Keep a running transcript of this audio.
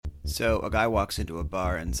So a guy walks into a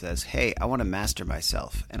bar and says, "Hey, I want to master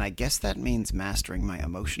myself." And I guess that means mastering my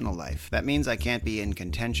emotional life. That means I can't be in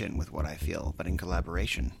contention with what I feel, but in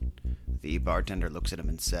collaboration. The bartender looks at him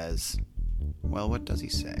and says, well, what does he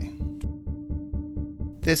say?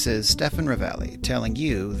 This is Stefan Ravelli telling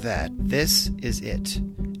you that this is it.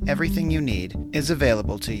 Everything you need is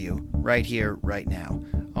available to you right here, right now.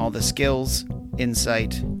 All the skills,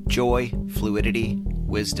 insight, joy, fluidity,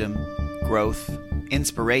 wisdom, growth,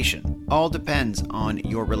 inspiration, all depends on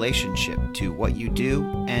your relationship to what you do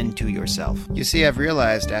and to yourself. You see, I've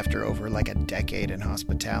realized after over like a decade in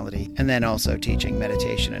hospitality, and then also teaching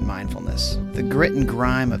meditation and mindfulness, the grit and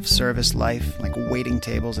grime of service life, like waiting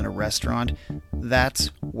tables in a restaurant, that's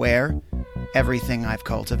where everything I've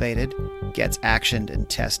cultivated gets actioned and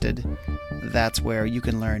tested. That's where you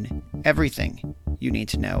can learn everything you need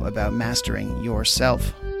to know about mastering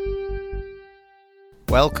yourself.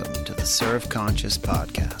 Welcome to the Serve Conscious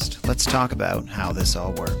podcast. Let's talk about how this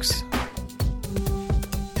all works.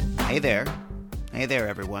 Hey there. Hey there,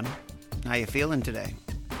 everyone. How you feeling today?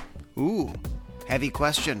 Ooh, heavy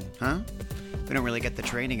question, huh? We don't really get the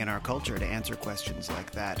training in our culture to answer questions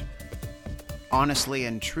like that. Honestly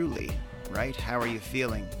and truly, right? How are you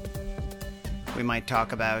feeling? We might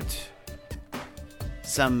talk about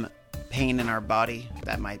some pain in our body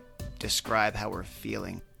that might describe how we're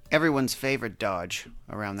feeling. Everyone's favorite dodge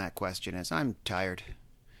around that question is, "I'm tired."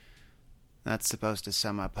 That's supposed to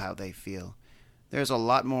sum up how they feel. There's a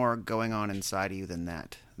lot more going on inside of you than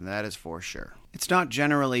that. That is for sure. It's not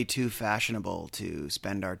generally too fashionable to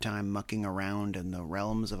spend our time mucking around in the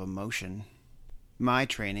realms of emotion. My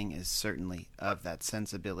training is certainly of that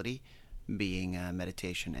sensibility, being a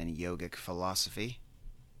meditation and yogic philosophy.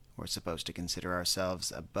 We're supposed to consider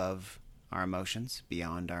ourselves above our emotions,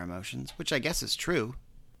 beyond our emotions, which I guess is true.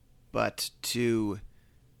 But to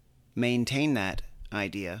maintain that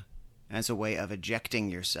idea as a way of ejecting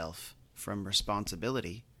yourself from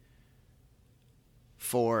responsibility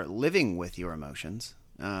for living with your emotions,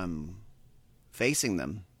 facing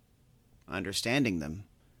them, understanding them,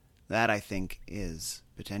 that I think is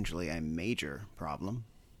potentially a major problem,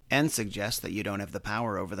 and suggests that you don't have the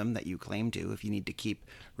power over them that you claim to if you need to keep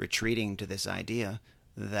retreating to this idea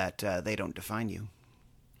that they don't define you.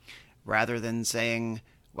 Rather than saying,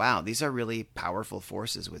 wow, these are really powerful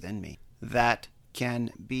forces within me. That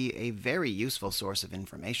can be a very useful source of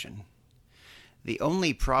information. The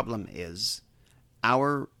only problem is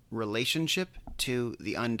our relationship to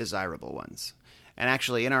the undesirable ones. And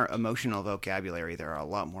actually, in our emotional vocabulary, there are a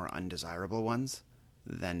lot more undesirable ones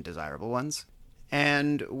than desirable ones.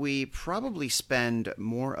 And we probably spend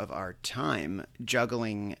more of our time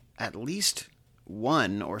juggling at least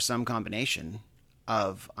one or some combination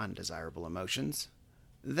of undesirable emotions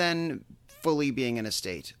than fully being in a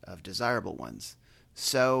state of desirable ones.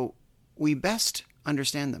 So we best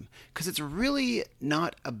understand them, because it's really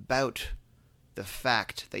not about the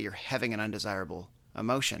fact that you're having an undesirable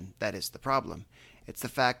emotion that is the problem. It's the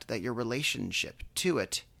fact that your relationship to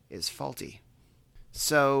it is faulty.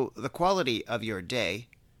 So the quality of your day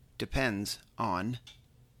depends on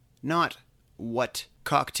not what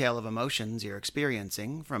cocktail of emotions you're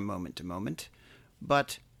experiencing from moment to moment,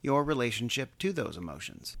 but your relationship to those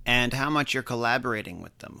emotions, and how much you're collaborating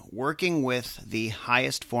with them, working with the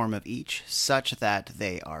highest form of each such that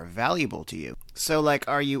they are valuable to you. So,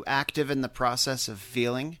 are you active in the process of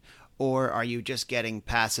feeling, or are you just getting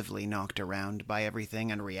passively knocked around by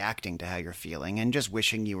everything and reacting to how you're feeling and just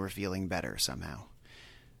wishing you were feeling better somehow?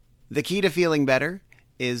 The key to feeling better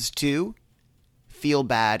is to feel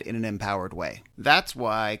bad in an empowered way. That's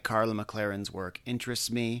why Carla McLaren's work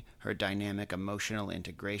interests me, her dynamic emotional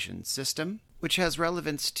integration system, which has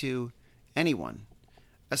relevance to anyone,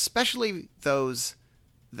 especially those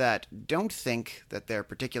that don't think that they're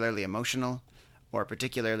particularly emotional or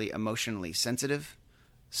particularly emotionally sensitive,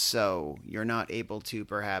 so you're not able to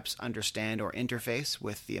perhaps understand or interface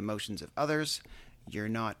with the emotions of others, you're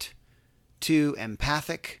not too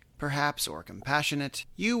empathic, perhaps, or compassionate.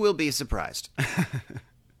 You will be surprised.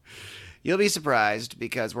 You'll be surprised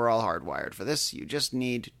because we're all hardwired for this. You just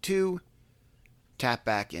need to tap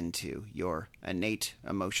back into your innate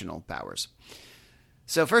emotional powers.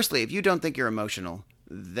 So firstly, if you don't think you're emotional,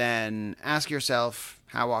 then ask yourself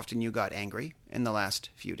how often you got angry in the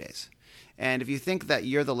last few days. And if you think that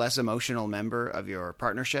you're the less emotional member of your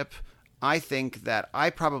partnership, I think that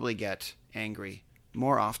I probably get angry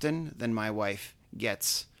more often than my wife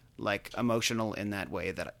gets emotional in that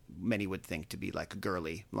way that many would think to be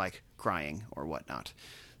girly, like crying or whatnot.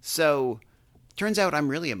 So, turns out I'm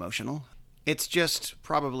really emotional. It's just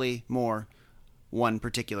probably more one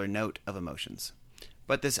particular note of emotions.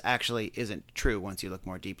 But this actually isn't true once you look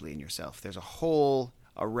more deeply in yourself. There's a whole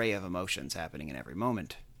array of emotions happening in every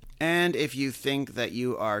moment. And if you think that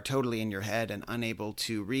you are totally in your head and unable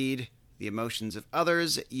to read the emotions of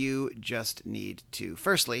others, you just need to,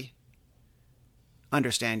 firstly,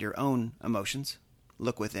 understand your own emotions,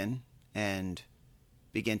 look within, and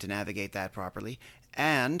begin to navigate that properly,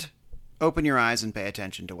 and open your eyes and pay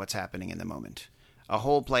attention to what's happening in the moment. A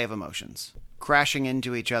whole play of emotions, crashing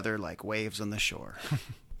into each other like waves on the shore.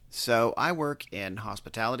 So I work in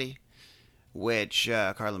hospitality, which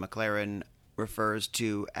Carla McLaren refers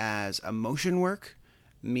to as emotion work,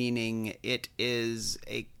 meaning it is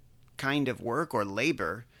a kind of work or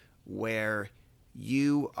labor where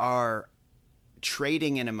you are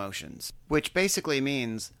trading in emotions, which basically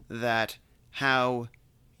means that how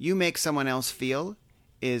you make someone else feel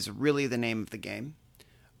is really the name of the game.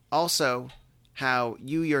 Also, how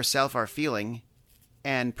you yourself are feeling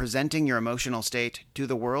and presenting your emotional state to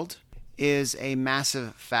the world is a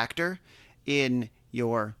massive factor in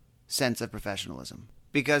your sense of professionalism.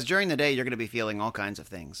 Because during the day, you're going to be feeling all kinds of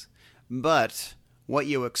things. But what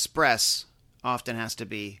you express often has to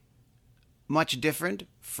be much different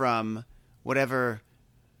from whatever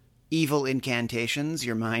evil incantations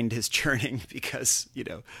your mind is churning because,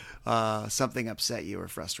 something upset you or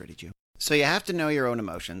frustrated you. So you have to know your own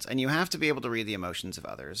emotions, and you have to be able to read the emotions of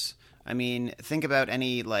others. I mean, think about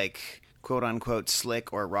any, quote-unquote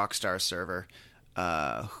slick or rock star server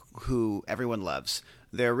who everyone loves.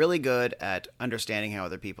 They're really good at understanding how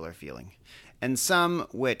other people are feeling. And some,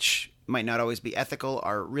 which might not always be ethical,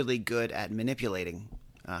 are really good at manipulating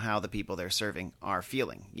how the people they're serving are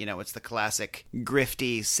feeling. It's the classic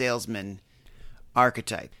grifty salesman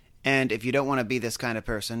archetype. And if you don't want to be this kind of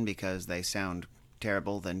person because they sound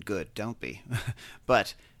terrible, then good, don't be.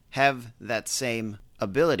 But have that same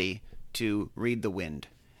ability to read the wind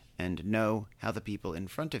and know how the people in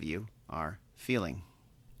front of you are feeling.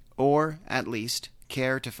 Or at least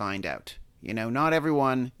care to find out. Not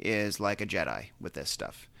everyone is like a Jedi with this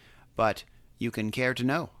stuff, but you can care to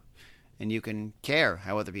know. And you can care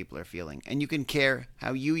how other people are feeling. And you can care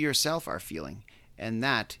how you yourself are feeling. And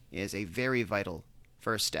that is a very vital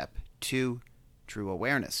first step to true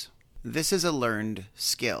awareness. This is a learned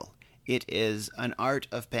skill. It is an art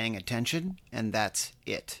of paying attention, and that's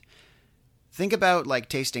it. Think about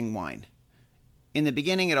tasting wine. In the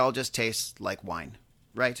beginning, it all just tastes like wine,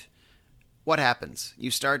 right? What happens? You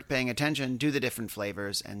start paying attention to the different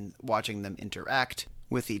flavors and watching them interact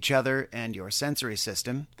with each other and your sensory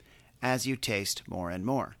system as you taste more and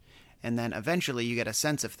more. And then eventually you get a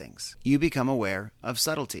sense of things. You become aware of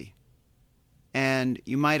subtlety. And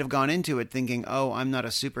you might have gone into it thinking, oh, I'm not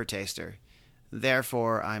a super taster,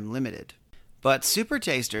 therefore I'm limited. But super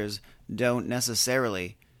tasters don't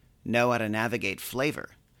necessarily know how to navigate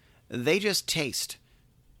flavor. They just taste.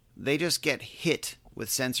 They just get hit with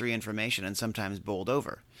sensory information and sometimes bowled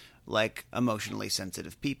over, like emotionally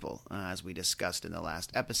sensitive people, as we discussed in the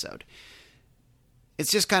last episode.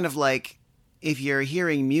 It's just kind of like if you're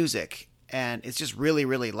hearing music and it's just really,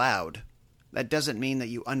 really loud, that doesn't mean that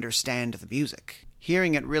you understand the music.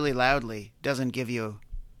 Hearing it really loudly doesn't give you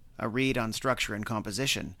a read on structure and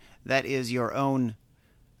composition. That is your own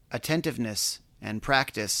attentiveness and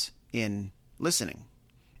practice in listening.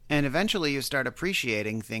 And eventually you start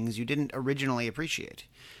appreciating things you didn't originally appreciate.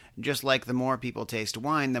 Just like the more people taste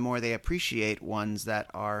wine, the more they appreciate ones that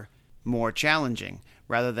are more challenging,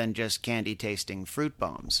 rather than just candy-tasting fruit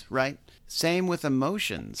bombs, right? Same with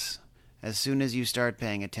emotions. As soon as you start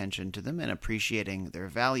paying attention to them and appreciating their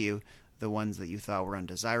value, the ones that you thought were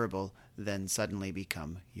undesirable then suddenly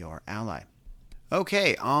become your ally.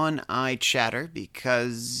 Okay, on I chatter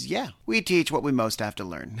because, we teach what we most have to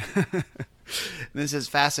learn. This is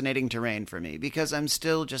fascinating terrain for me because I'm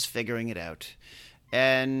still just figuring it out.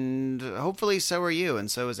 And hopefully so are you,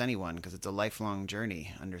 and so is anyone, because it's a lifelong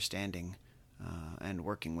journey, understanding and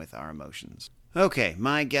working with our emotions. Okay,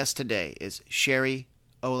 my guest today is Sherry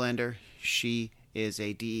Olander. She is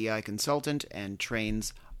a DEI consultant and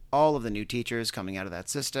trains all of the new teachers coming out of that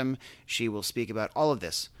system. She will speak about all of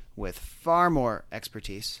this with far more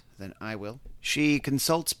expertise than I will. She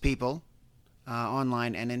consults people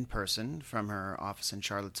online and in person from her office in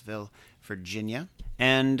Charlottesville, Virginia,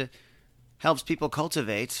 and helps people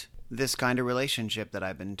cultivate this kind of relationship that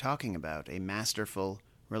I've been talking about, a masterful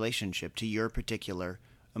relationship to your particular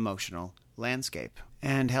emotional landscape,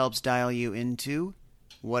 and helps dial you into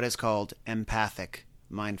what is called empathic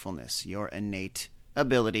mindfulness, your innate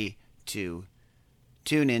ability to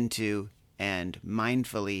tune into and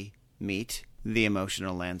mindfully meet the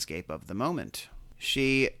emotional landscape of the moment.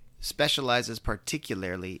 She specializes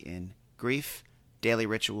particularly in grief, daily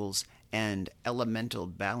rituals, and elemental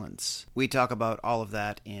balance. We talk about all of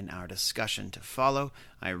that in our discussion to follow.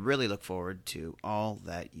 I really look forward to all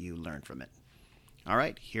that you learn from it. All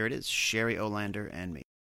right, here it is, Sherry Olander and me.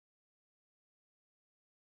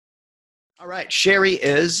 All right, Sherry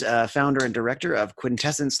is founder and director of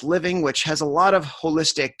Quintessence Living, which has a lot of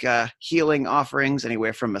holistic healing offerings,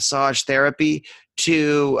 anywhere from massage therapy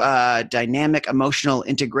to dynamic emotional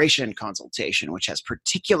integration consultation, which has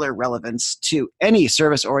particular relevance to any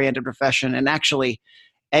service-oriented profession and actually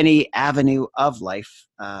any avenue of life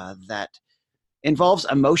that involves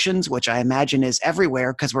emotions, which I imagine is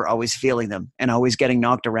everywhere because we're always feeling them and always getting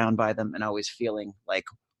knocked around by them and always feeling like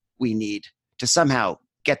we need to somehow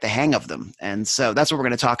get the hang of them. And so that's what we're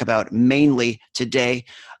going to talk about mainly today.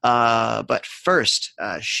 But first,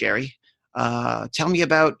 Sherry, tell me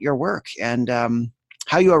about your work and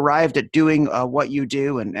how you arrived at doing what you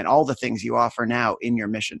do and all the things you offer now in your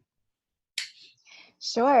mission.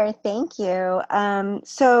 Sure, thank you.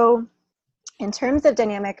 So in terms of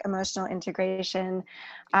dynamic emotional integration,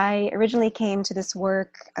 I originally came to this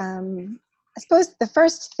work. I suppose the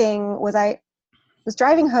first thing was I was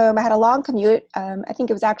driving home. I had a long commute. I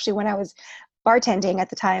think it was actually when I was bartending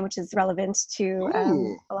at the time, which is relevant to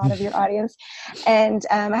a lot of your audience. And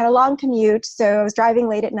I had a long commute, so I was driving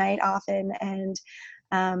late at night often, and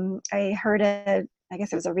I heard I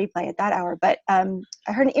guess it was a replay at that hour, but I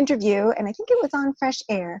heard an interview, and I think it was on Fresh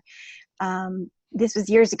Air. This was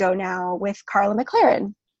years ago now, with Carla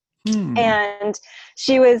McLaren. And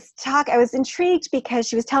she was I was intrigued because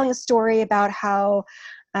she was telling a story about how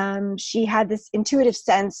she had this intuitive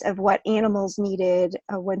sense of what animals needed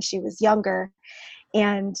when she was younger.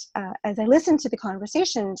 And as I listened to the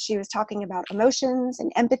conversation, she was talking about emotions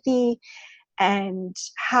and empathy and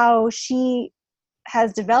how she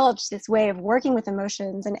has developed this way of working with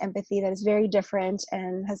emotions and empathy that is very different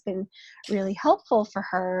and has been really helpful for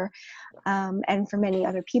her and for many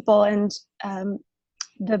other people. And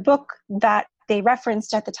the book that they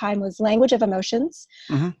referenced at the time was Language of Emotions,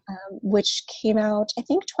 which came out, I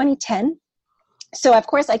think, 2010. So, of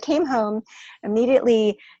course, I came home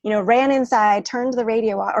immediately, ran inside, turned the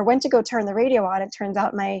radio on, or went to go turn the radio on. It turns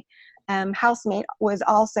out my housemate was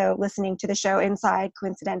also listening to the show inside,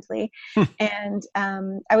 coincidentally. And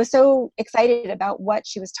I was so excited about what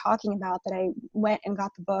she was talking about that I went and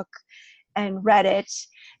got the book and read it,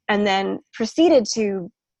 and then proceeded to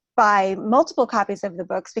buy multiple copies of the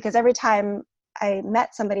books, because every time I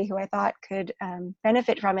met somebody who I thought could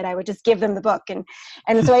benefit from it, I would just give them the book. And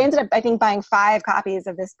so I ended up, I think, buying 5 copies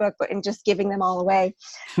of this book and just giving them all away.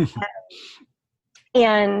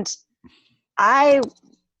 And I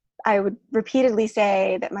would repeatedly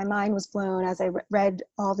say that my mind was blown as I read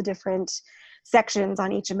all the different sections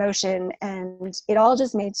on each emotion, and it all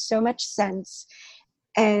just made so much sense.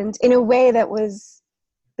 And in a way that was,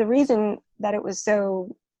 the reason that it was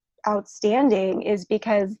so outstanding is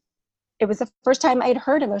because it was the first time I'd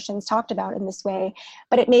heard emotions talked about in this way,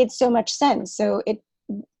 but it made so much sense. So it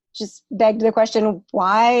just begged the question,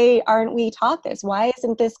 why aren't we taught this? Why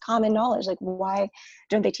isn't this common knowledge? Like, why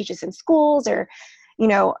don't they teach us in schools, or,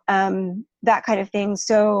 that kind of thing?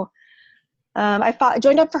 So I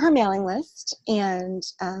joined up for her mailing list, and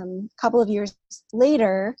a couple of years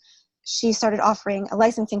later, she started offering a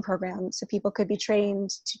licensing program so people could be trained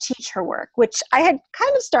to teach her work, which I had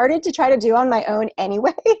kind of started to try to do on my own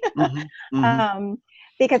anyway.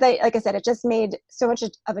 Because like I said, it just made so much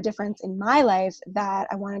of a difference in my life that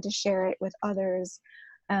I wanted to share it with others.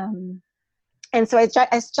 And so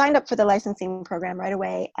I signed up for the licensing program right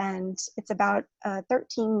away, and it's about a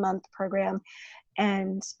 13-month program.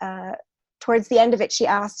 And towards the end of it, she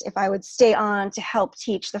asked if I would stay on to help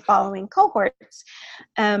teach the following cohorts,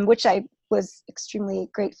 which I was extremely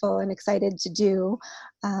grateful and excited to do,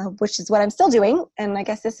 which is what I'm still doing. And I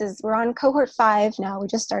guess we're on cohort 5 now. We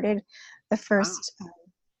just started the first,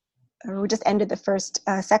 or we just ended the first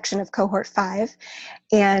section of cohort 5.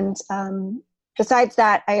 And besides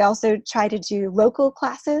that, I also try to do local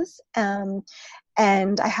classes. And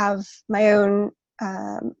I have my own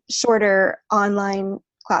shorter online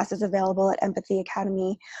classes available at Empathy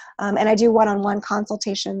Academy. And I do one-on-one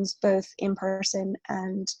consultations, both in person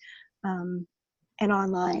and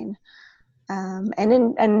online.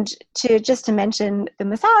 And to mention the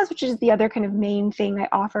massage, which is the other kind of main thing I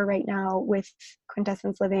offer right now with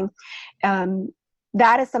Quintessence Living.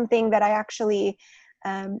 That is something that I actually,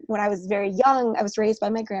 when I was very young, I was raised by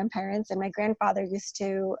my grandparents, and my grandfather used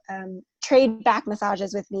to trade back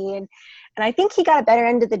massages with me. And I think he got a better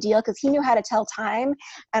end of the deal because he knew how to tell time,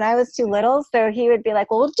 and I was too little. So he would be like,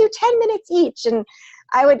 well, we'll do 10 minutes each. And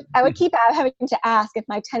I would keep having to ask if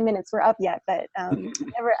my 10 minutes were up yet, but I'm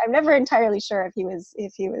never entirely sure if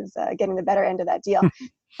he was getting the better end of that deal.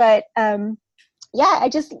 But yeah, I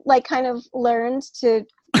just like kind of learned to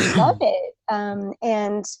love it,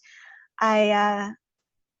 and I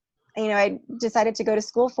I decided to go to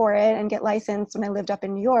school for it and get licensed when I lived up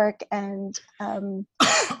in New York, and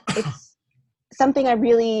it's something I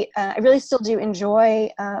really still do enjoy,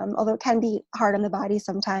 although it can be hard on the body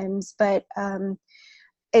sometimes. But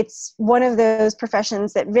it's one of those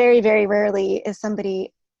professions that very, very rarely is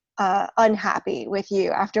somebody unhappy with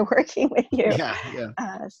you after working with you. Yeah,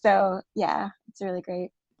 yeah. So yeah, it's really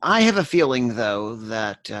great. I have a feeling, though,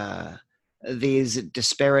 that these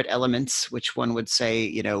disparate elements, which one would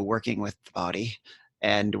say, working with the body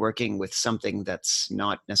and working with something that's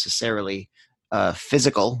not necessarily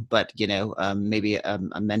physical, but maybe a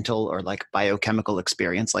mental or like biochemical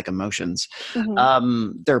experience, like emotions,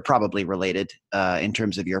 they're probably related in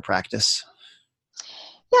terms of your practice.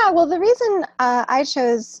 Yeah, well, the reason I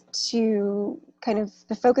chose to kind of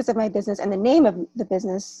the focus of my business and the name of the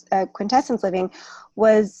business, Quintessence Living,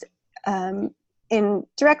 was in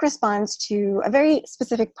direct response to a very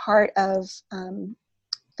specific part of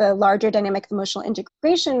the larger dynamic emotional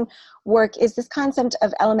integration work, is this concept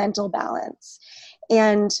of elemental balance.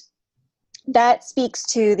 And that speaks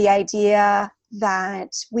to the idea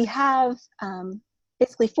that we have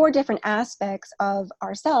basically 4 different aspects of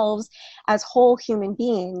ourselves as whole human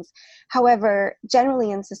beings. However, generally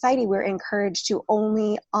in society, we're encouraged to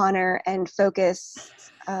only honor and focus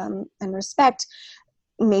and respect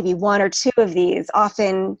maybe 1 or 2 of these.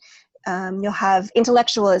 Often you'll have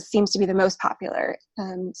intellectual seems to be the most popular.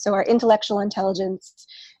 So our intellectual intelligence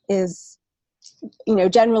is,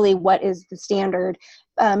 generally what is the standard.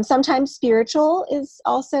 Sometimes spiritual is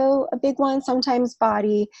also a big one, sometimes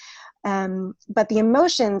body. But the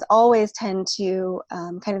emotions always tend to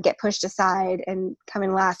kind of get pushed aside and come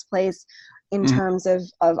in last place in terms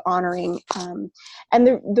of honoring.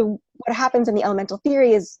 And what happens in the elemental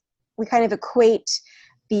theory is we kind of equate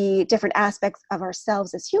the different aspects of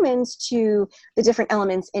ourselves as humans to the different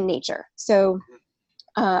elements in nature. So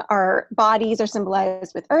our bodies are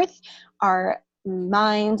symbolized with earth, our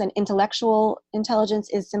minds and intellectual intelligence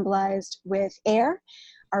is symbolized with air,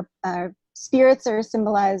 our spirits are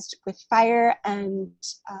symbolized with fire, and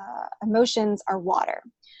emotions are water.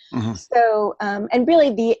 So, and really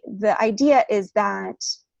the idea is that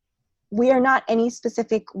we are not any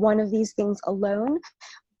specific one of these things alone,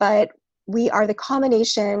 but we are the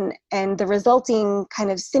combination and the resulting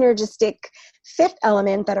kind of synergistic 5th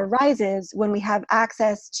element that arises when we have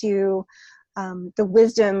access to the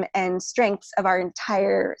wisdom and strengths of our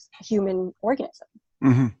entire human organism.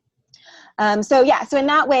 So in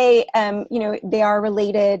that way, they are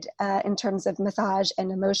related in terms of massage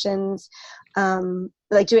and emotions.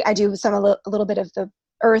 I do a little bit of the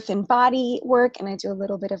earth and body work, and I do a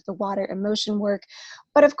little bit of the water emotion work.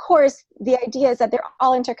 But of course, the idea is that they're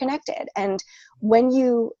all interconnected. And when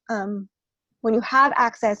you have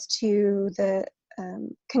access to the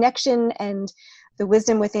connection and the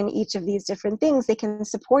wisdom within each of these different things, they can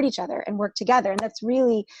support each other and work together. And that's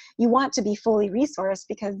really, you want to be fully resourced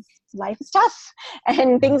because life is tough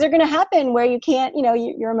and things are going to happen where you can't,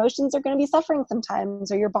 your emotions are going to be suffering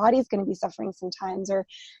sometimes, or your body's going to be suffering sometimes, or,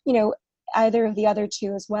 either of the other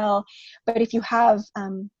 2 as well. But if you have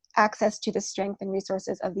access to the strength and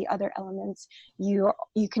resources of the other elements, you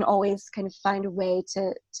can always kind of find a way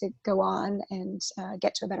to go on and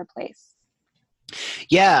get to a better place.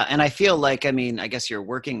 Yeah. And I feel like, I guess you're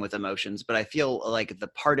working with emotions, but I feel like the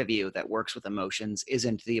part of you that works with emotions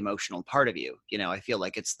isn't the emotional part of you. I feel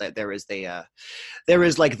like it's that there is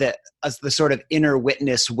like the sort of inner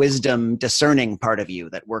witness, wisdom, discerning part of you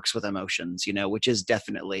that works with emotions, which is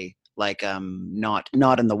definitely like not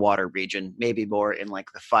in the water region, maybe more in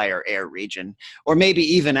like the fire air region, or maybe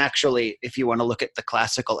even actually, if you want to look at the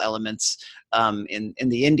classical elements in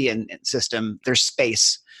the Indian system, there's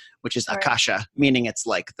space, which is akasha, meaning it's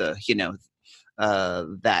like the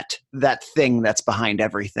that thing that's behind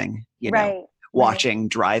everything, watching,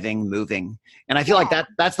 driving, moving. And I feel like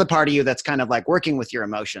that's the part of you that's kind of like working with your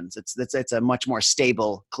emotions. It's a much more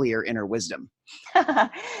stable, clear inner wisdom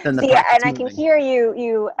than the part that's and I can hear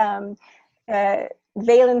you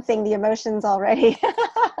valencing the emotions already.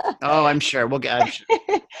 Oh, I'm sure. I'm sure.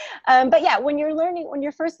 But yeah, when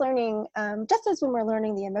you're first learning, just as when we're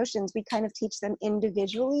learning the emotions, we kind of teach them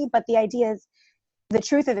individually, but the idea is, the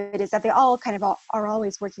truth of it is that they all kind of are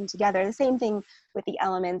always working together. The same thing with the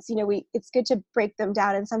elements. It's good to break them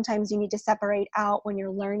down, and sometimes you need to separate out when you're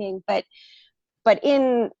learning. But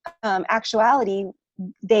in actuality,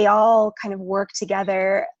 they all kind of work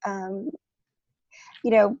together.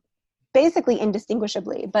 you know, basically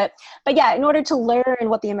indistinguishably. But yeah, in order to learn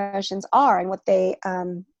what the emotions are and what they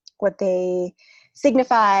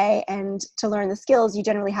signify, and to learn the skills, you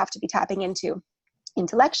generally have to be tapping into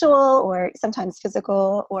intellectual or sometimes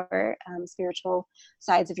physical or spiritual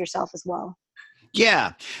sides of yourself as well.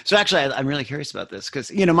 Yeah. So actually, I'm really curious about this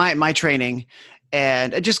because, my training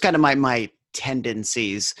and just kind of my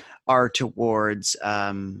tendencies are towards,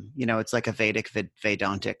 it's like a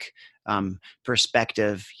Vedantic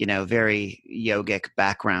perspective, very yogic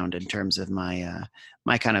background in terms of my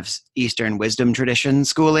kind of Eastern wisdom tradition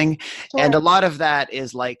schooling. Sure. And a lot of that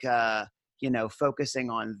is like, focusing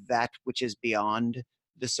on that which is beyond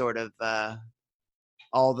the sort of,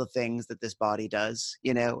 all the things that this body does,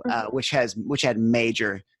 which had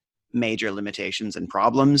major limitations and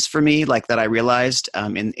problems for me, like that I realized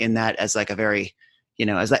in that as like a very,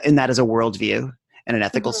 as a worldview and an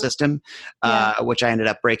ethical system, which I ended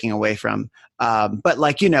up breaking away from. But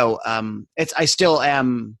like, I still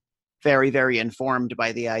am very, very informed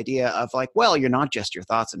by the idea of like, well, you're not just your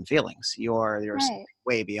thoughts and feelings. You're Right.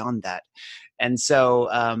 way beyond that. And so,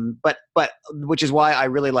 but which is why I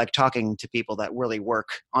really like talking to people that really work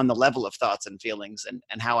on the level of thoughts and feelings,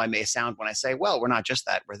 and how I may sound when I say, well, we're not just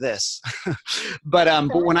that, we're this.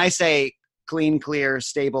 But when I say clean, clear,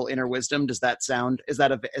 stable inner wisdom, is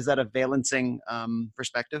that a valencing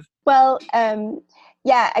perspective? Well,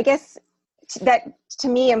 yeah, I guess that to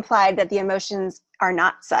me implied that the emotions are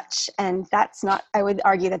not such, and I would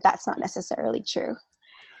argue that that's not necessarily true.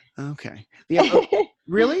 Okay.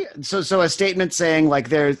 Really? So a statement saying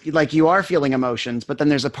like you are feeling emotions, but then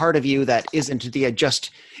there's a part of you that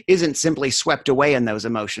isn't simply swept away in those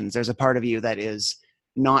emotions. There's a part of you that is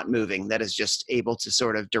not moving, that is just able to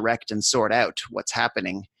sort of direct and sort out what's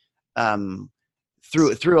happening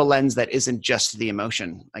through a lens that isn't just the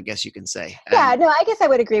emotion, I guess you can say. Yeah, no, I guess I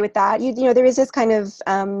would agree with that. You know, there is this kind of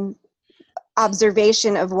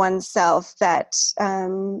observation of oneself that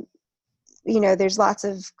there's lots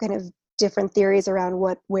of kind of different theories around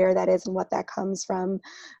where that is and what that comes from.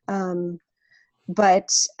 But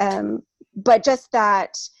just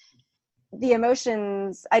that the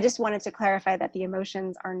emotions, I just wanted to clarify that the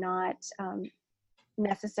emotions are not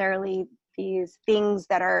necessarily these things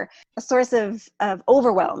that are a source of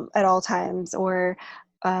overwhelm at all times, or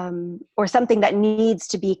something that needs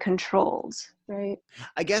to be controlled. Right.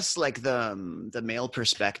 I guess like the male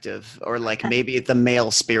perspective, or like maybe the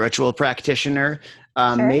male spiritual practitioner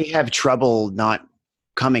Sure. may have trouble not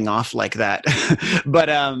coming off like that. Or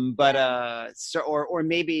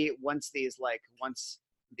maybe once these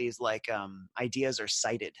ideas are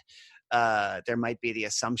cited, there might be the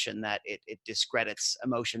assumption that it discredits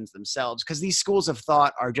emotions themselves, because these schools of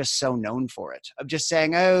thought are just so known for it, of just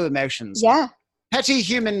saying, oh, emotions. Yeah. Petty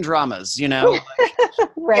human dramas,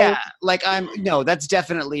 Right. Yeah, like that's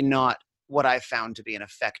definitely not what I've found to be an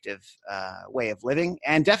effective way of living,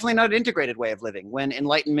 and definitely not an integrated way of living, when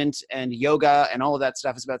enlightenment and yoga and all of that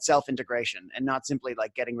stuff is about self-integration and not simply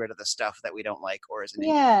like getting rid of the stuff that we don't like or isn't.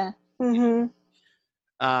 Yeah. Mm-hmm.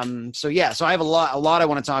 So I have a lot I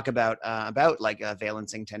want to talk about like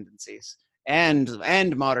valencing tendencies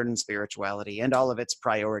and modern spirituality and all of its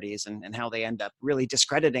priorities, and how they end up really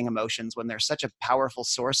discrediting emotions when they're such a powerful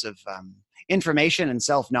source of information and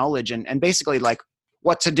self-knowledge, and basically like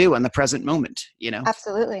what to do in the present moment,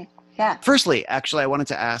 Absolutely. Yeah. Firstly, actually, I wanted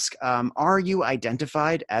to ask, are you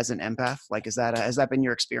identified as an empath? Like, has that been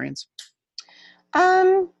your experience?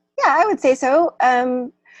 Yeah, I would say so.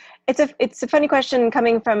 It's a funny question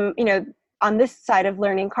coming from, on this side of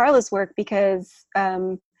learning Carla's work, because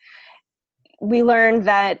we learned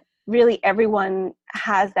that really everyone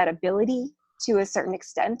has that ability to a certain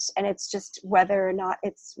extent, and it's just whether or not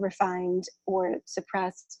it's refined or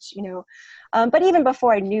suppressed, But even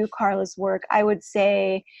before I knew Carla's work, I would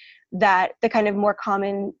say that the kind of more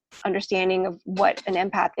common understanding of what an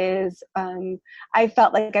empath is, I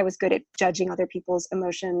felt like I was good at judging other people's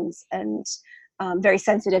emotions, and very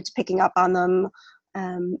sensitive to picking up on them,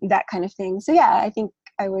 that kind of thing. So yeah, I think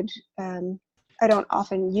I would, I don't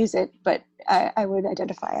often use it, but I would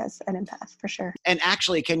identify as an empath for sure. And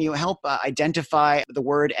actually, can you help identify the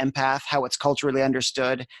word empath, how it's culturally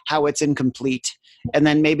understood, how it's incomplete, and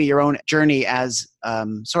then maybe your own journey as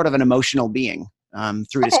sort of an emotional being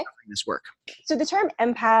through discovering this work? So the term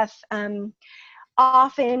empath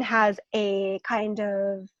often has a kind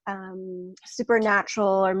of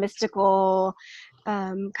supernatural or mystical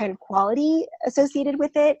kind of quality associated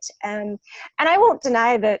with it. And I won't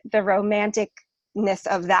deny the romanticness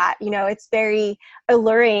of that. It's very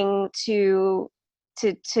alluring to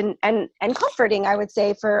and comforting, I would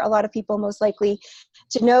say, for a lot of people, most likely,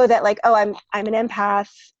 to know that like, oh, I'm an empath,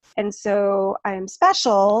 and so I'm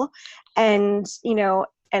special, and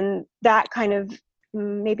and that kind of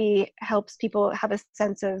maybe helps people have a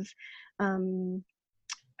sense of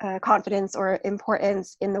confidence or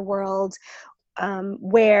importance in the world,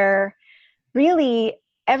 where really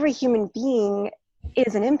every human being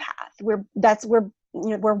is an empath.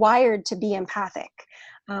 We're wired to be empathic.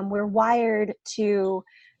 We're wired to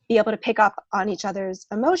be able to pick up on each other's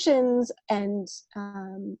emotions, and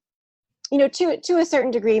to a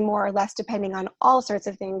certain degree, more or less, depending on all sorts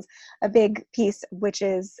of things. A big piece, which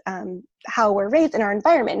is how we're raised in our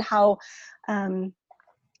environment, and how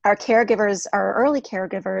our caregivers, our early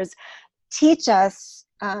caregivers, teach us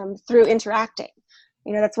through interacting.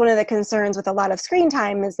 That's one of the concerns with a lot of screen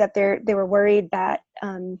time, is that they were worried that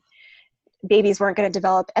babies weren't going to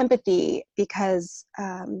develop empathy because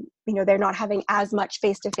they're not having as much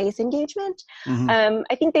face-to-face engagement. Mm-hmm.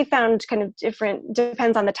 I think they found kind of different,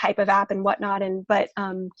 depends on the type of app and whatnot. But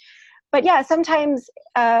yeah, sometimes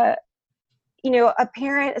a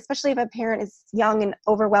parent, especially if a parent is young and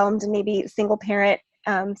overwhelmed, and maybe single parent,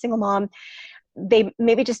 single mom, they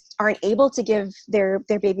maybe just aren't able to give their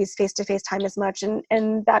babies face-to-face time as much,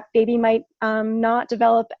 and that baby might not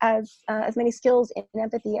develop as many skills in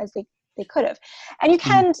empathy as they could have. And you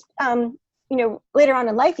can later on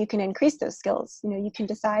in life, you can increase those skills. You can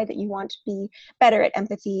decide that you want to be better at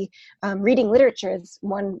empathy. Reading literature is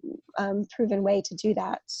one proven way to do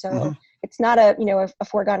that. So it's not a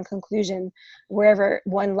foregone conclusion wherever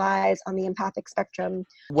one lies on the empathic spectrum.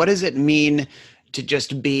 What does it mean to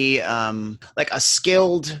just be like a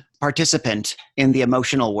skilled participant in the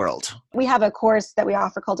emotional world? We have a course that we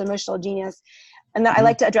offer called Emotional Genius. And I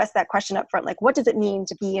like to address that question up front. Like, what does it mean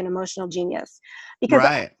to be an emotional genius?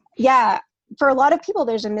 Because, for a lot of people,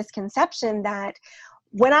 there's a misconception that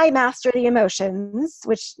when I master the emotions,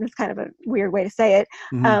 which is kind of a weird way to say it,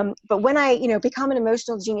 but when I, become an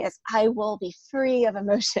emotional genius, I will be free of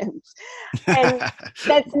emotions. And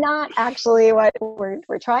that's not actually what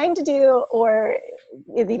we're trying to do, or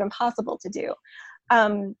is even possible to do.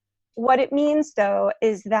 What it means, though,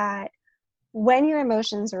 is that when your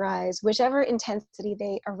emotions arise, whichever intensity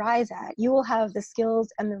they arise at, you will have the skills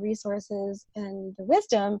and the resources and the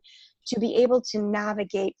wisdom to be able to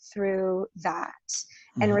navigate through that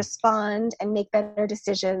and respond and make better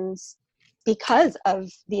decisions because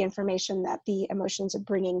of the information that the emotions are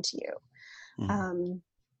bringing to you.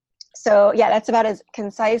 So yeah, that's about as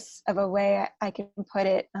concise of a way I can put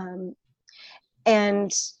it.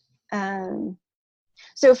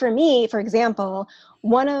 So for me, for example,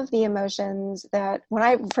 one of the emotions that when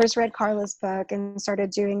I first read Carla's book and started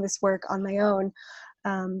doing this work on my own,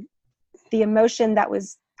 the emotion that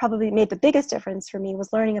was probably made the biggest difference for me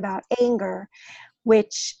was learning about anger,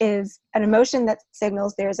 which is an emotion that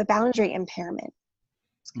signals there's a boundary impairment.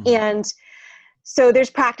 And so there's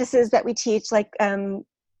practices that we teach, like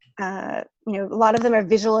a lot of them are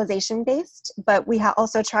visualization based, but we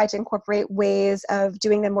also try to incorporate ways of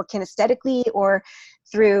doing them more kinesthetically, or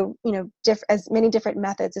through as many different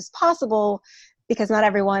methods as possible, because not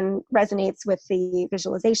everyone resonates with the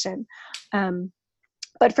visualization.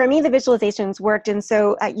 But for me, the visualizations worked, and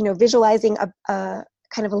so visualizing a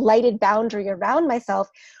kind of a lighted boundary around myself,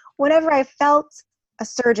 whenever I felt a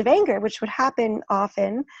surge of anger, which would happen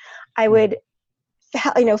often, I would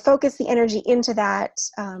focus the energy into that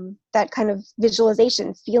kind of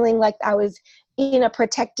visualization, feeling like I was in a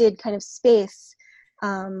protected kind of space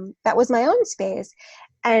that was my own space.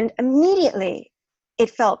 And immediately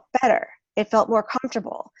it felt better. It felt more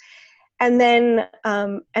comfortable. And then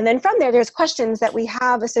from there, there's questions that we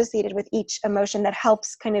have associated with each emotion that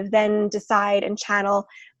helps kind of then decide and channel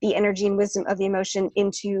the energy and wisdom of the emotion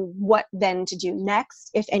into what then to do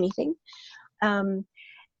next, if anything.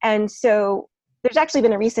 And so there's actually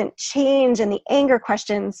been a recent change in the anger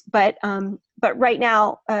questions, but right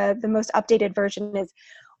now, the most updated version is,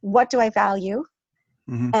 what do I value,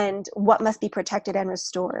 and what must be protected and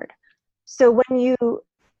restored? So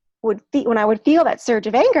when I would feel that surge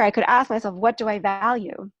of anger, I could ask myself, what do I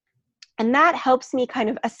value? And that helps me kind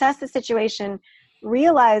of assess the situation,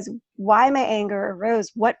 realize why my anger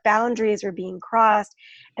arose, what boundaries are being crossed,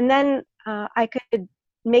 and then I could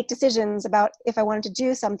make decisions about if I wanted to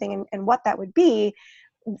do something and what that would be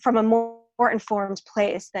from a more informed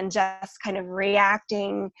place than just kind of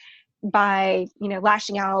reacting by,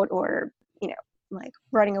 lashing out, or, like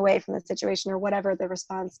running away from the situation, or whatever the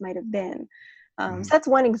response might have been. So that's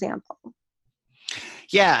one example.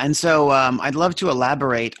 Yeah, and so I'd love to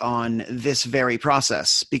elaborate on this very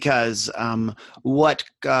process, because what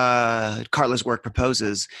Carla's work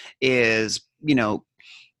proposes is,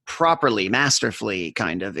 properly, masterfully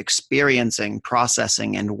kind of experiencing,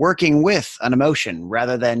 processing, and working with an emotion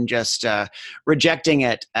rather than just rejecting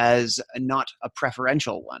it as not a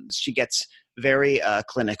preferential one. She gets very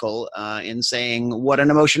clinical in saying what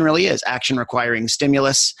an emotion really is: action requiring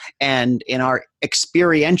stimulus. And in our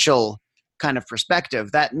experiential kind of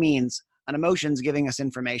perspective, that means an emotion's giving us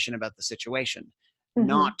information about the situation, Mm-hmm.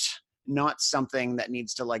 not something that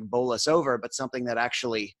needs to like bowl us over, but something that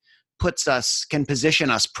actually can position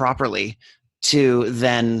us properly to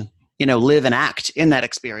then, live and act in that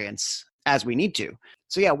experience as we need to.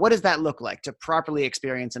 So yeah, what does that look like to properly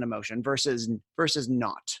experience an emotion versus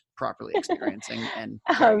not properly experiencing and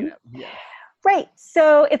carrying it um, out? Yeah. right.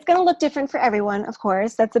 So it's going to look different for everyone, of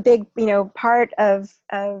course. That's a big, part of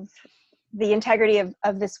the integrity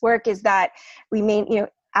of this work, is that we may,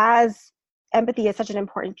 as empathy is such an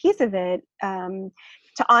important piece of it,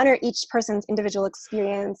 to honor each person's individual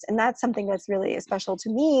experience. And that's something that's really special to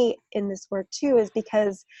me in this work too, is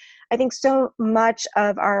because I think so much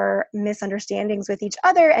of our misunderstandings with each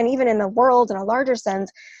other, and even in the world in a larger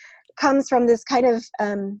sense, comes from this kind of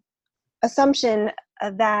assumption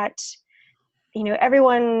that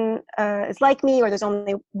everyone is like me, or there's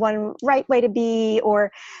only one right way to be,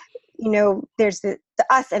 or there's the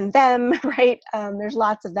us and them, right? There's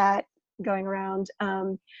lots of that going around.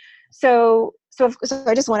 So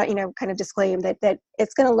I just want to, kind of disclaim that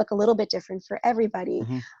it's going to look a little bit different for everybody.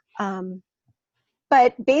 Mm-hmm.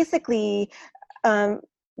 But basically, um,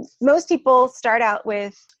 most people start out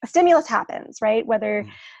with a stimulus happens, right? Whether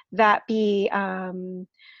that be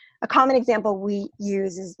a common example we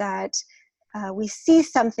use is that we see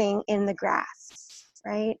something in the grass,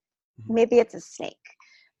 right? Maybe it's a snake.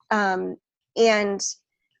 And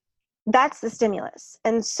that's the stimulus.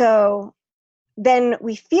 And so then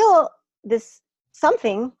we feel this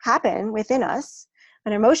something happen within us,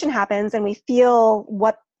 an emotion happens, and we feel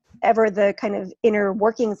whatever the kind of inner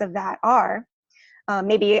workings of that are.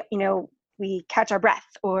 Maybe, we catch our breath,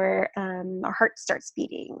 or our heart starts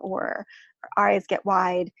beating, or our eyes get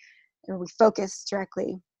wide, or we focus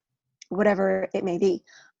directly, whatever it may be.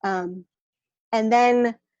 And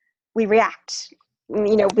then we react.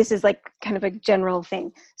 This is like kind of a general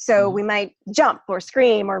thing. So we might jump or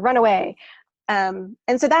scream or run away. And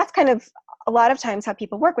so that's kind of a lot of times how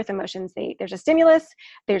people work with emotions. There's a stimulus,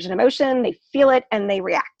 there's an emotion, they feel it, and they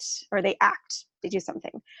react, or they act, they do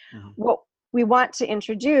something. Mm-hmm. What we want to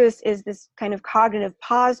introduce is this kind of cognitive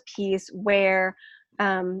pause piece where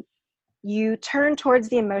you turn towards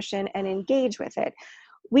the emotion and engage with it.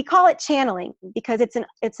 We call it channeling because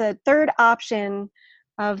it's a third option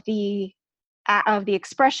of the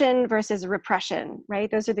expression versus repression, right?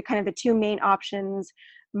 Those are the kind of the two main options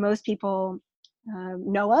most people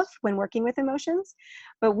know of when working with emotions.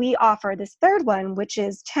 But we offer this third one, which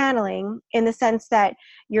is channeling, in the sense that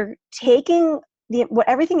you're taking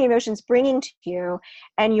everything the emotion's bringing to you,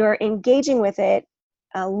 and you're engaging with it,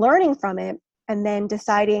 learning from it, and then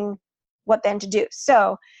deciding what then to do.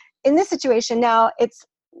 So in this situation now,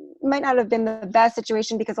 might not have been the best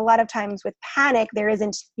situation, because a lot of times with panic, there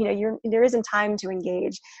isn't time to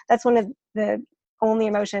engage. That's one of the only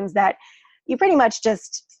emotions that you pretty much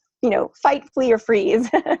just fight, flee, or freeze.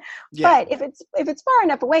 Yeah. But if it's far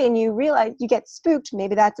enough away and you realize you get spooked,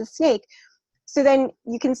 maybe that's a snake. So then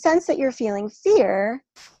you can sense that you're feeling fear,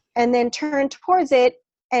 and then turn towards it.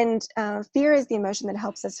 And fear is the emotion that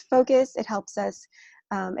helps us focus. It helps us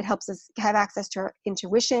have access to our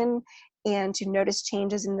intuition and to notice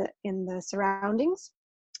changes in the surroundings.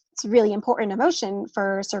 It's a really important emotion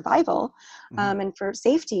for survival, and for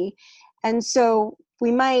safety. And so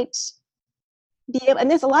we might be able,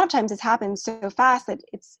 and this a lot of times this happens so fast that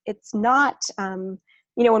it's not, when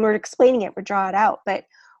we're explaining it, we draw it out. But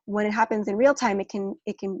when it happens in real time, it can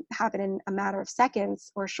happen in a matter of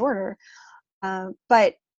seconds or shorter.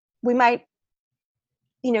 But we might,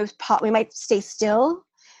 we might stay still.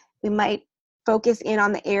 We might focus in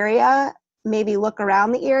on the area, maybe look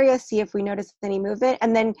around the area, see if we notice any movement,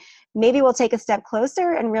 and then maybe we'll take a step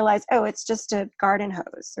closer and realize, oh, it's just a garden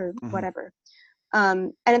hose or whatever.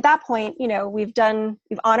 And at that point, we've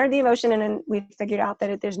honored the emotion, and then we've figured out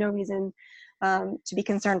that there's no reason to be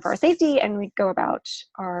concerned for our safety, and we go about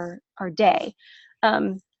our day.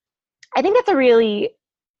 I think that's a really,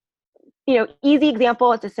 easy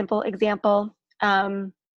example. It's a simple example.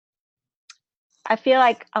 I feel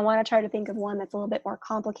like I want to try to think of one that's a little bit more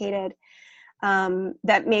complicated,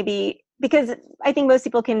 that maybe, because I think most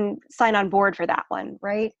people can sign on board for that one,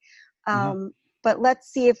 right? But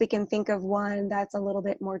let's see if we can think of one that's a little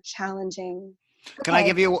bit more challenging. Can I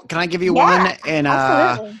give you Yeah, one in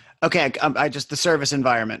absolutely. okay, I just the service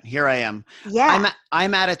environment. Here I am. Yeah.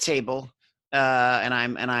 I'm at a table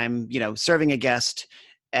I'm serving a guest,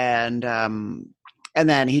 and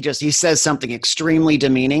then he says something extremely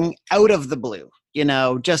demeaning out of the blue.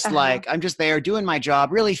 Just Uh-huh. like I'm just there doing my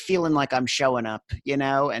job, really feeling like I'm showing up,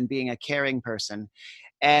 and being a caring person.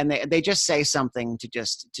 And they just say something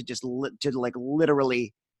to like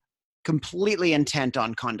literally completely intent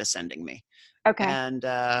on condescending me. Okay. And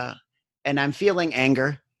I'm feeling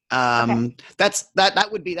anger. Okay. That's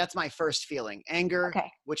my first feeling, anger,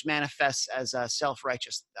 Okay. which manifests as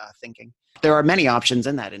self-righteous thinking. There are many options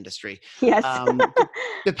in that industry, Yes. um,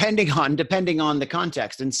 depending on the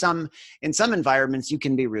context. In some environments, you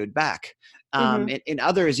can be rude back. Hmm. In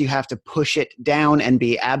others, you have to push it down and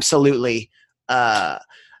be absolutely uh,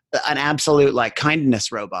 an absolute like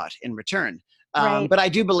kindness robot in return. Right. But I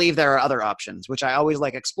do believe there are other options, which I always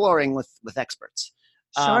like exploring with experts.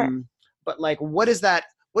 Sure. But like, what does that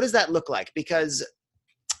look like? Because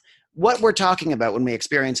what we're talking about when we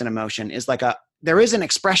experience an emotion is like there is an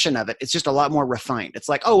expression of it. It's just a lot more refined. It's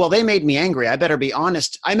like, oh, well, they made me angry. I better be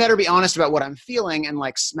honest. I better be honest about what I'm feeling and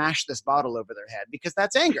like smash this bottle over their head because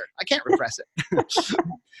that's anger. I can't repress it.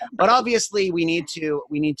 But obviously we need to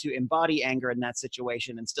embody anger in that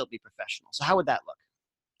situation and still be professional. So how would that look?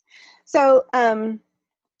 So,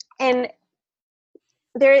 and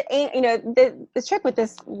there, the trick with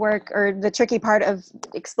this work, or the tricky part of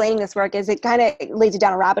explaining this work, is it kind of leads you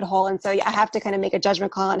down a rabbit hole. And so I have to kind of make a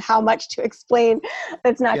judgment call on how much to explain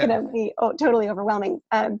that's not Yeah. going to be totally overwhelming.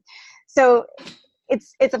 So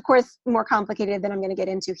it's of course more complicated than I'm going to get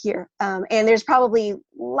into here. And there's probably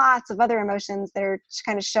lots of other emotions that are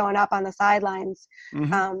kind of showing up on the sidelines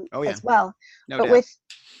Mm-hmm. Oh yeah, as well. no But doubt.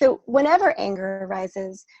 so whenever anger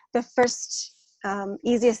arises, the first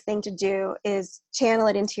easiest thing to do is channel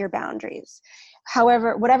it into your boundaries.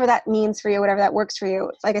 However, whatever that means for you, whatever that works for you.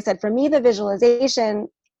 Like I said, for me, the visualization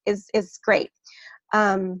is great.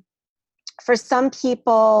 For some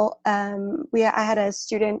people, I had a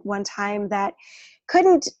student one time that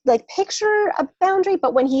couldn't like picture a boundary,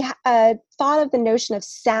 but when he thought of the notion of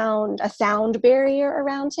a sound barrier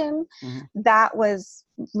around him, Mm-hmm.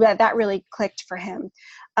 that really clicked for him.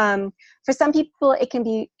 For some people, it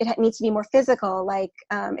needs to be more physical, like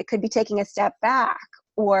it could be taking a step back,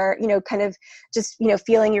 or kind of just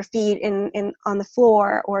feeling your feet in on the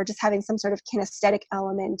floor, or just having some sort of kinesthetic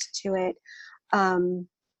element to it.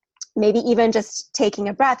 Maybe even just taking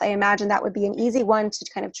a breath. I imagine that would be an easy one to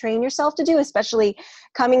kind of train yourself to do, especially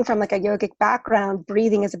coming from like a yogic background.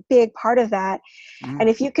 Breathing is a big part of that. Mm-hmm. And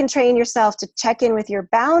if you can train yourself to check in with your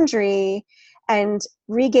boundary and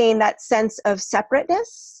regain that sense of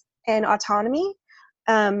separateness and autonomy,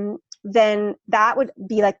 then that would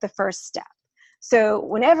be like the first step. So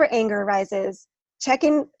whenever anger arises, check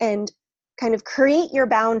in and kind of create your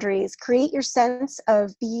boundaries, create your sense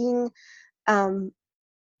of being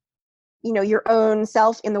your own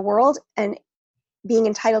self in the world and being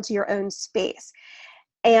entitled to your own space.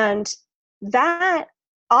 And that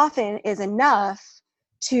often is enough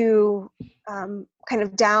to kind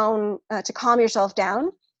of to calm yourself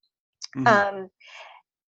down. Mm-hmm.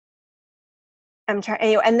 I'm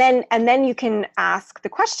trying, and then you can ask the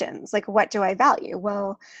questions like, what do I value?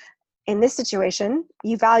 Well, in this situation,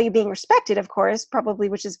 you value being respected, of course, probably,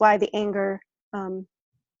 which is why the anger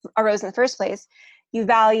arose in the first place. You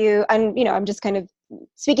value, and I'm just kind of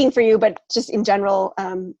speaking for you, but just in general,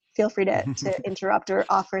 feel free to interrupt or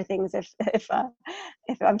offer things if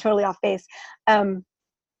I'm totally off base.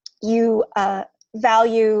 You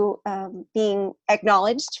value being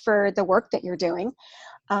acknowledged for the work that you're doing,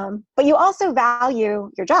 but you also value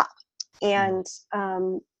your job and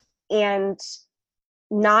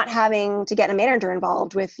not having to get a manager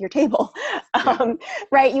involved with your table. Yeah.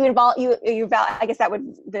 Right. I guess that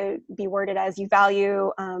would be worded as you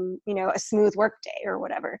value, a smooth work day or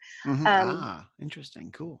whatever. Mm-hmm.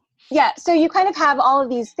 Interesting. Cool. Yeah. So you kind of have all of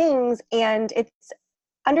these things, and it's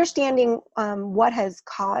understanding what has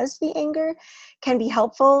caused the anger can be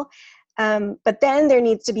helpful. But then there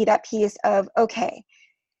needs to be that piece of, okay,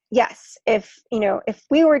 yes, if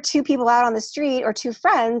we were two people out on the street or two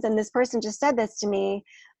friends and this person just said this to me,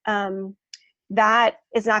 that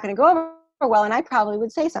is not going to go over well, and I probably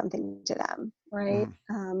would say something to them, right?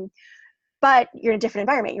 Mm-hmm. But you're in a different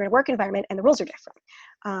environment. You're in a work environment, and the rules are different.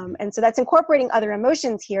 And so that's incorporating other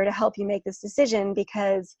emotions here to help you make this decision,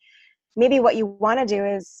 because maybe what you want to do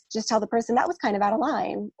is just tell the person that was kind of out of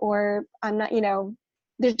line, or I'm not,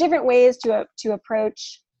 there's different ways to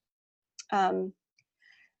approach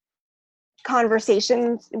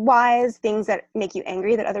conversations wise, things that make you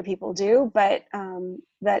angry that other people do, but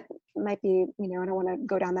that might be, I don't want to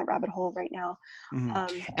go down that rabbit hole right now.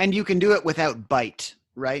 Mm-hmm. And you can do it without bite,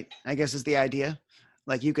 right? I guess is the idea.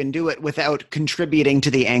 Like you can do it without contributing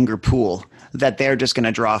to the anger pool that they're just going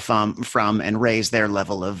to draw from and raise their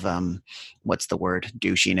level of what's the word,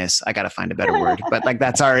 douchiness. I got to find a better word, but like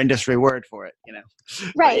that's our industry word for it, you know.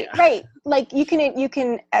 But Right, yeah, right. Like you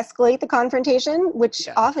can escalate the confrontation, which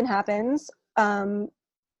yeah, often happens,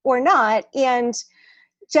 or not. And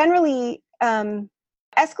generally,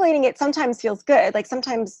 escalating it sometimes feels good. Like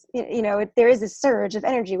sometimes, there is a surge of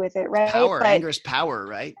energy with it, right? power, But anger is power,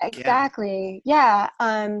 right? Yeah, exactly, yeah.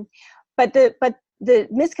 But the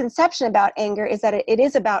misconception about anger is that it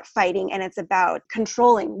is about fighting and it's about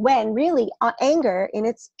controlling, when really anger in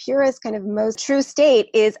its purest kind of most true state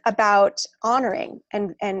is about honoring.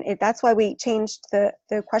 That's why we changed the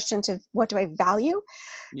question to what do I value,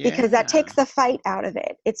 because that yeah, takes the fight out of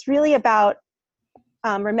it. It's really about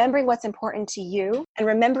remembering what's important to you and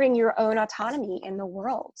remembering your own autonomy in the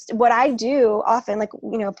world. What I do often, like,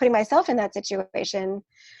 putting myself in that situation,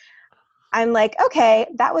 I'm like, okay,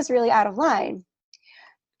 that was really out of line.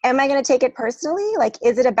 Am I going to take it personally? Like,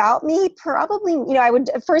 is it about me? Probably. I would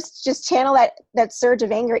first just channel that surge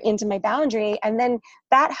of anger into my boundary. And then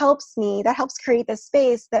that helps create this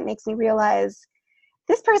space that makes me realize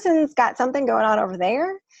this person's got something going on over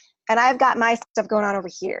there and I've got my stuff going on over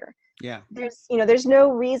here. yeah, There's no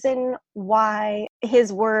reason why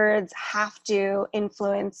his words have to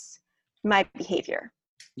influence my behavior.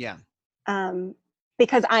 yeah, Um,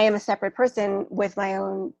 because I am a separate person with my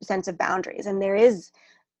own sense of boundaries. And there is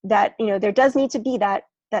that, there does need to be that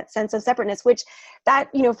sense of separateness, which that,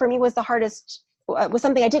 for me was the hardest, was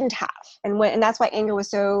something I didn't have. And that's why anger was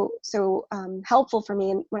so helpful for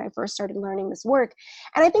me when I first started learning this work.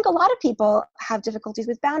 And I think a lot of people have difficulties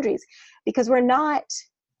with boundaries because we're not,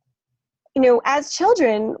 as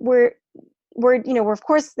children, we're of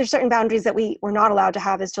course there's certain boundaries that we're not allowed to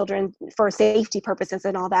have as children for safety purposes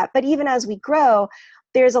and all that. But even as we grow,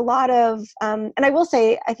 there's a lot of, and I will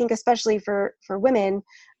say, I think especially for women,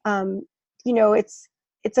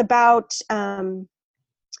 it's about,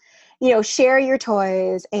 share your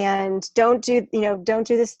toys and don't do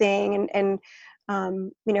this thing. I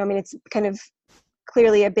mean, it's kind of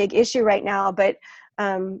clearly a big issue right now, but,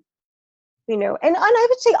 and I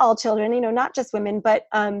would say all children, not just women, but,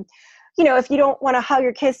 if you don't want to hug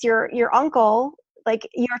or kiss your uncle, like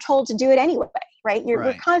you're told to do it anyway, right? We're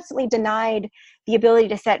right. constantly denied the ability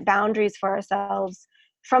to set boundaries for ourselves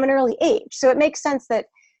from an early age. So it makes sense that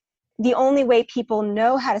the only way people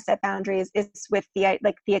know how to set boundaries is with the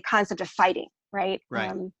concept of fighting, right?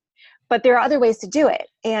 Right. But there are other ways to do it,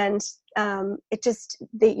 and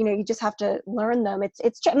you just have to learn them.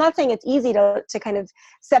 I'm not saying it's easy to kind of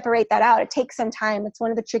separate that out. It takes some time. It's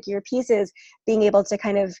one of the trickier pieces, being able to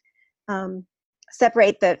kind of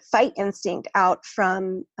separate the fight instinct out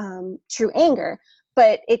from true anger.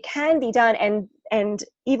 But it can be done, and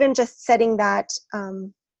even just setting that,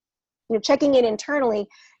 checking in internally,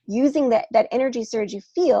 using that energy surge you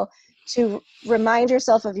feel to remind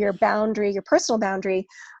yourself of your boundary, your personal boundary,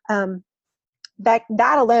 that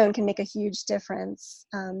alone can make a huge difference.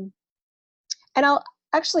 And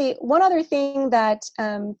one other thing that,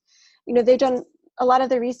 they've done, a lot of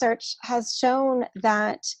the research has shown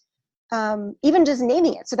that even just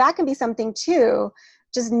naming it, so that can be something too,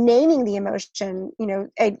 just naming the emotion,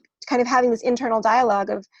 kind of having this internal dialogue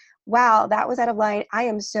of, wow, that was out of line. I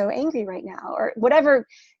am so angry right now, or whatever,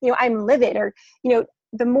 I'm livid, or,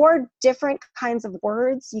 the more different kinds of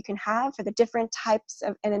words you can have for the different types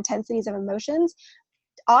of and intensities of emotions,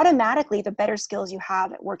 automatically the better skills you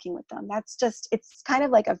have at working with them. It's kind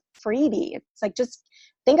of like a freebie. It's like, just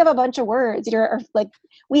think of a bunch of words, or like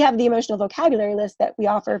we have the emotional vocabulary list that we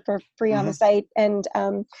offer for free on Mm-hmm. the site.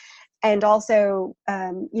 And also,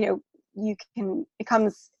 it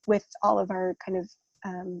comes with all of our kind of,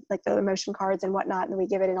 like the emotion cards and whatnot, and we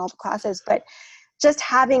give it in all the classes. But just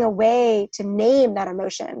having a way to name that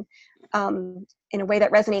emotion in a way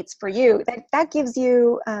that resonates for you, that gives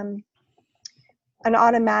you an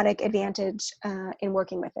automatic advantage in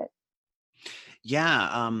working with it.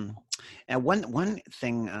 Yeah. And one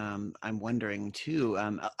thing I'm wondering too,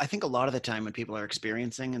 I think a lot of the time when people are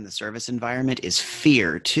experiencing in the service environment is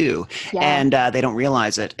fear too, Yeah. and they don't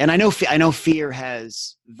realize it. And I know fear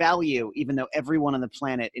has value, even though everyone on the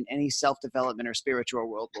planet in any self-development or spiritual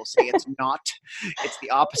world will say it's not. It's the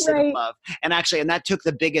opposite of Right. love. And that took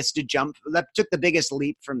the biggest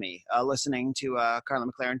leap for me listening to Carla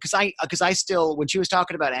McLaren, because I still, when she was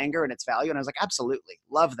talking about anger and its value, and I was like, absolutely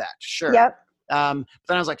love that, sure. Yep. But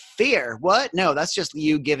then I was like, fear? What? No, that's just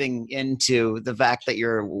you giving into the fact that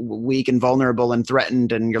you're weak and vulnerable and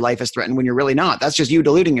threatened, and your life is threatened when you're really not. That's just you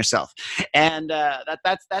deluding yourself, and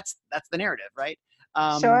that's the narrative, right?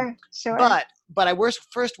 Sure. But I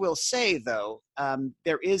first will say though,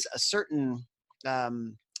 there is a certain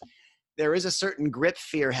um, grip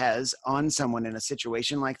fear has on someone in a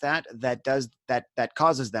situation like that that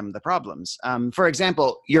causes them the problems. For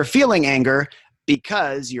example, you're feeling anger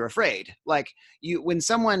because you're afraid. Like when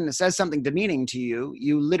someone says something demeaning to you,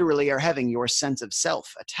 you literally are having your sense of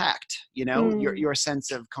self attacked. You know, your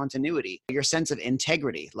sense of continuity, your sense of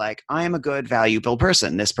integrity. Like, I am a good, valuable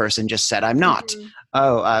person. This person just said I'm not.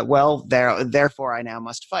 Well, therefore I now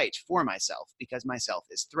must fight for myself because myself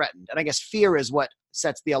is threatened. And I guess fear is what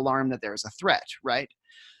sets the alarm that there is a threat, right?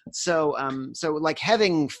 So like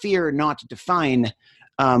having fear not define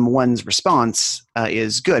one's response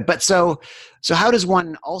is good. But so how does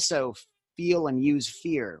one also feel and use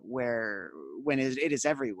fear when it is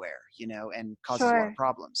everywhere, you know, and causes a lot of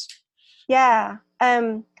problems? Yeah.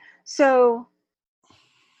 So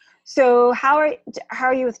how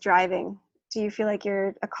are you with driving? Do you feel like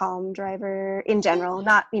you're a calm driver in general?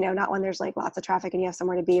 Not when there's like lots of traffic and you have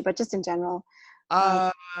somewhere to be, but just in general.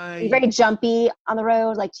 Are you very jumpy on the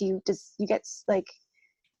road? Like, you get like,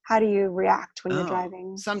 how do you react when you're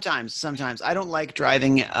driving? Sometimes I don't like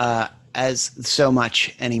driving as so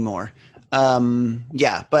much anymore.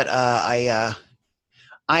 Yeah, but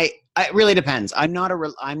it really depends. I'm not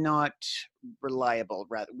reliable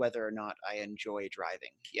whether or not I enjoy driving.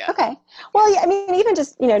 Yeah. Okay. Well, yeah, I mean, even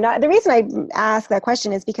just, not the reason I ask that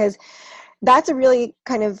question is because that's a really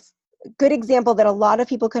kind of good example that a lot of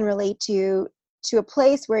people can relate to a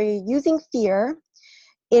place where you're using fear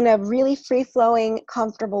in a really free-flowing,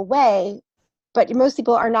 comfortable way, but most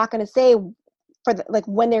people are not going to say like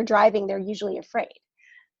when they're driving, they're usually afraid.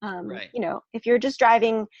 Right. If you're just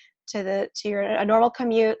driving to a normal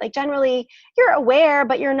commute, like generally you're aware,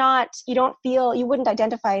 but you wouldn't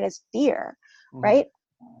identify it as fear, right?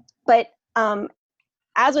 But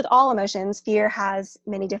as with all emotions, fear has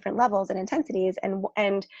many different levels and intensities,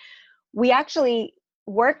 and we actually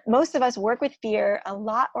most of us work with fear a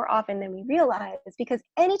lot more often than we realize, because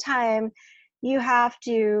anytime you have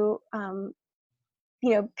to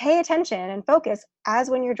pay attention and focus, as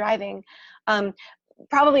when you're driving,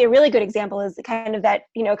 probably a really good example is kind of that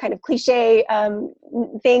kind of cliche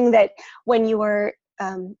thing that when you were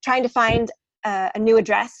trying to find a new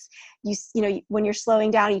address, when you're slowing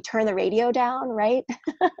down, you turn the radio down, right?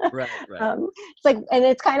 Right. It's like, and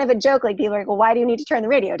it's kind of a joke, like people are like, well, why do you need to turn the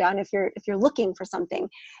radio down if you're looking for something?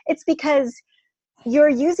 It's because you're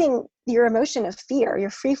using your emotion of fear, your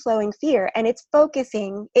free-flowing fear, and it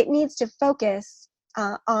needs to focus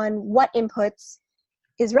on what inputs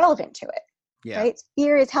is relevant to it. Yeah. Right?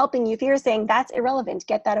 Fear is helping you. Fear is saying that's irrelevant.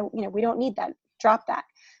 Get that. We don't need that. Drop that.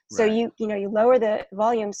 So right. you lower the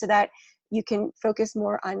volume so that you can focus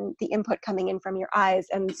more on the input coming in from your eyes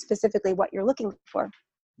and specifically what you're looking for.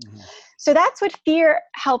 So that's what fear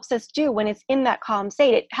helps us do when it's in that calm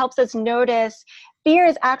state. It helps us notice. Fear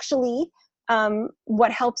is actually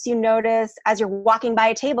what helps you notice as you're walking by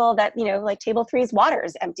a table that, like table 3's water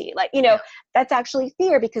is empty. Like, that's actually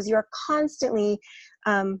fear, because you're constantly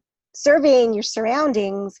surveying your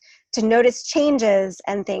surroundings to notice changes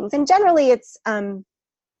and things. And generally it's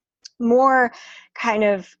more kind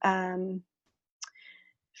of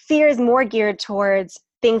fear is more geared towards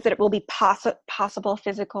things that will be possible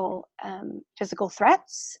physical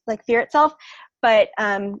threats, like fear itself. But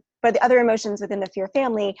the other emotions within the fear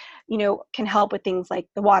family, can help with things like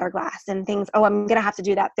the water glass and things. Oh, I'm going to have to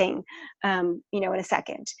do that thing, in a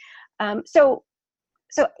second.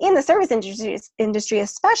 So in the service industry,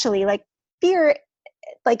 especially, like fear,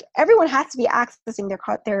 like everyone has to be accessing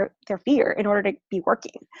their fear in order to be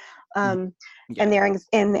working. And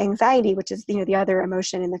anxiety, which is, the other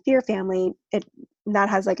emotion in the fear family, that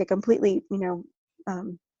has like a completely,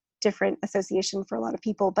 different association for a lot of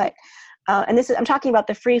people. But, and I'm talking about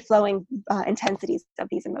the free flowing intensities of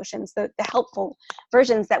these emotions, the helpful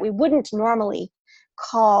versions that we wouldn't normally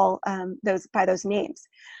call those by those names.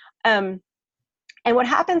 And what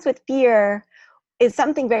happens with fear is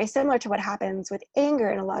something very similar to what happens with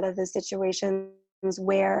anger in a lot of the situations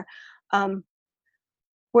where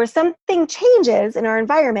something changes in our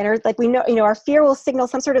environment, or like we know, our fear will signal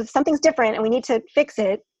something's different and we need to fix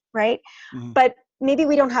it, right? But maybe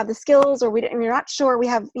we don't have the skills, or we're not sure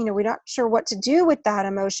we're not sure what to do with that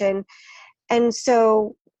emotion. And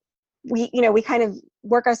so we kind of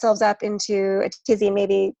work ourselves up into a tizzy and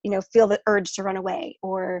maybe, feel the urge to run away,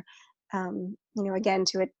 or again,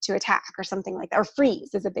 to attack or something like that, or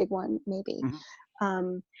freeze is a big one, maybe.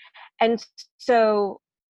 And so,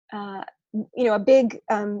 a big,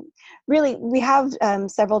 really, we have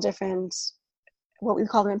several different, what we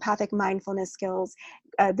call them, empathic mindfulness skills.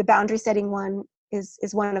 The boundary setting one is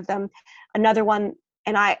one of them. Another one,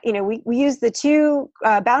 and we use the two,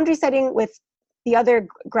 boundary setting with the other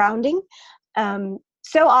grounding,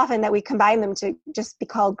 so often that we combine them to just be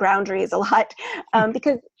called grounderies a lot,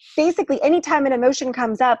 because basically anytime an emotion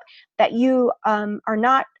comes up that you are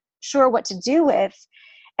not sure what to do with,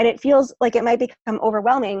 and it feels like it might become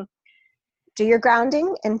overwhelming, do your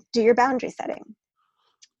grounding and do your boundary setting.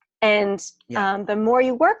 And the more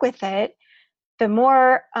you work with it,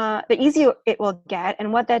 the easier it will get.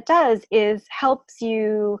 And what that does is helps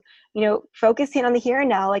you, focus in on the here and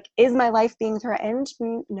now. Like, is my life being threatened?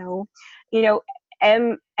 No.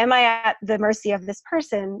 Am I at the mercy of this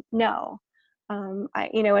person? No.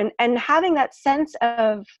 And having that sense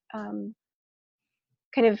of kind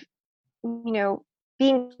of,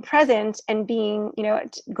 being present and being,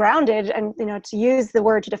 grounded, and, to use the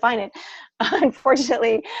word to define it,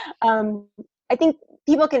 unfortunately, I think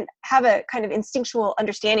people can have a kind of instinctual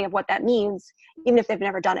understanding of what that means, even if they've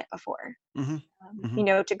never done it before,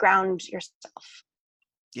 to ground yourself.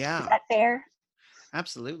 Yeah. Is that fair?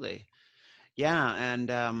 Absolutely. Yeah. And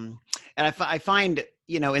I find,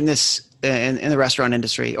 in this, in the restaurant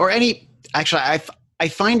industry or I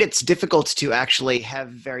find it's difficult to actually have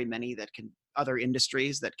very many other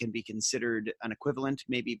industries that can be considered an equivalent,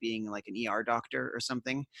 maybe being like an ER doctor or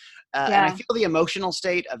something. And I feel the emotional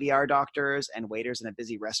state of ER doctors and waiters in a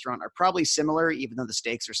busy restaurant are probably similar, even though the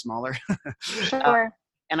stakes are smaller. Sure.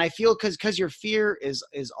 And I feel because your fear is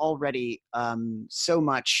already so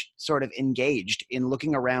much sort of engaged in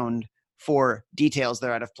looking around for details that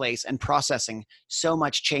are out of place and processing so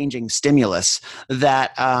much changing stimulus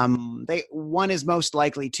that one is most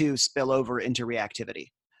likely to spill over into reactivity.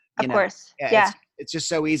 Of course. Yeah. It's just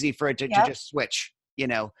so easy for it to just switch,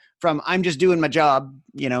 from I'm just doing my job,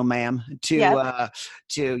 ma'am, to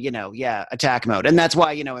attack mode. And that's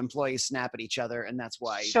why, employees snap at each other. And that's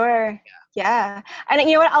why. Sure. Yeah. And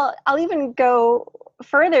you know what, I'll even go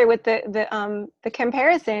further with the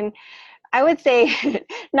comparison. I would say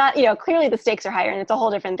not, clearly the stakes are higher and it's a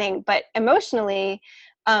whole different thing, but emotionally,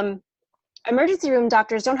 emergency room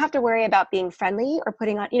doctors don't have to worry about being friendly or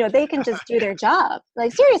putting on, they can just do their job.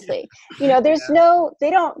 Like, seriously, there's no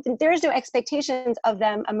expectations of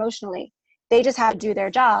them emotionally. They just have to do their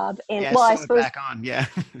job. And I suppose back on. Yeah.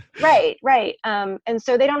 Right. And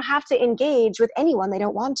so they don't have to engage with anyone they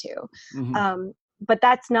don't want to. Mm-hmm. But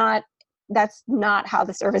that's not how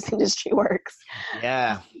the service industry works.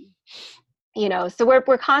 Yeah. So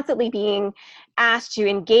we're constantly being asked to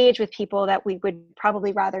engage with people that we would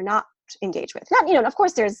probably rather not engage with. Not, of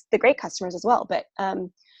course there's the great customers as well, but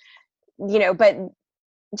but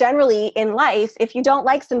generally in life, if you don't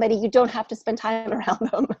like somebody, you don't have to spend time around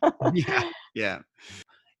them. Yeah.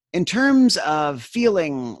 In terms of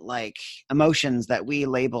feeling like emotions that we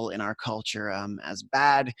label in our culture as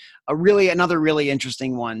bad, another really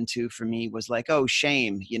interesting one too for me was like,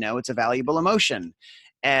 shame. It's a valuable emotion,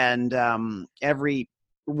 and every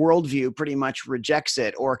worldview pretty much rejects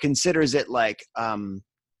it or considers it like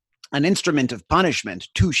an instrument of punishment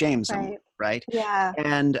to shame someone, right? Yeah.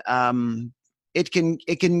 And it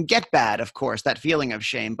can get bad, of course, that feeling of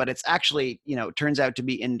shame, but it's actually, turns out to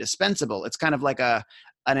be indispensable. It's kind of like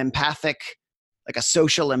an empathic, like a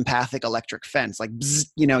social empathic electric fence, like, bzz,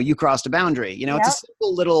 you crossed a boundary, it's a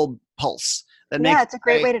simple little pulse that makes. It's a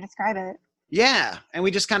great way to describe it. Yeah. And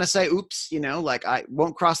we just kind of say, oops, like I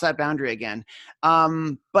won't cross that boundary again.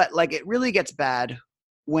 But like it really gets bad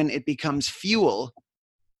when it becomes fuel,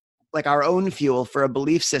 like our own fuel for a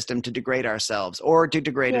belief system to degrade ourselves or to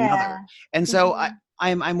degrade another. And so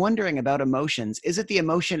I'm wondering about emotions. Is it the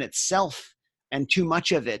emotion itself and too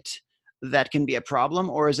much of it that can be a problem,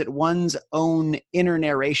 or is it one's own inner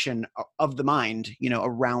narration of the mind,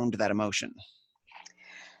 around that emotion?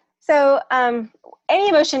 So any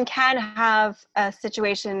emotion can have a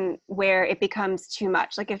situation where it becomes too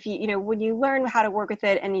much. Like if when you learn how to work with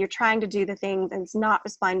it and you're trying to do the things and it's not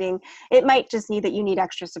responding, it might just need that you need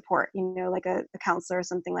extra support, like a counselor or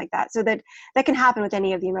something like that. So that can happen with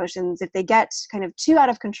any of the emotions. If they get kind of too out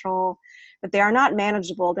of control, that they are not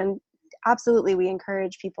manageable, then absolutely we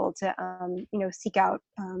encourage people to seek out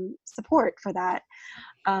support for that.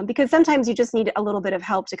 Because sometimes you just need a little bit of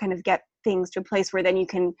help to kind of get things to a place where then you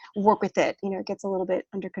can work with it. It gets a little bit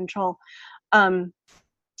under control.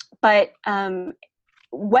 But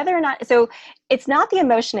whether or not, so it's not the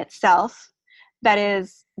emotion itself that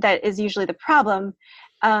is usually the problem.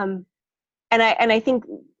 And I think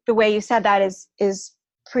the way you said that is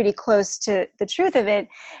pretty close to the truth of it.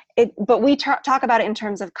 But we talk about it in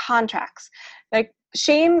terms of contracts. Like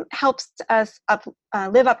shame helps us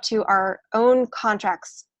live up to our own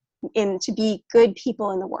contracts to be good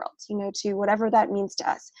people in the world, to whatever that means to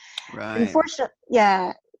us. Right. Unfortunately,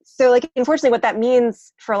 yeah. so like, unfortunately, what that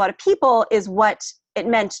means for a lot of people is what it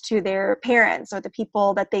meant to their parents or the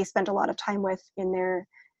people that they spent a lot of time with in their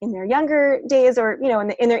younger days, or, you know,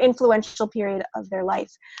 in their influential period of their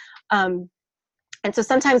life. And so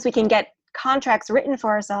sometimes we can get contracts written for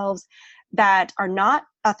ourselves that are not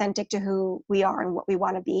authentic to who we are and what we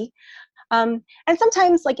want to be. And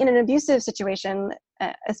sometimes, like in an abusive situation,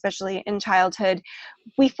 especially in childhood,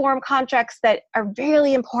 we form contracts that are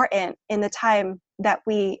really important in the time that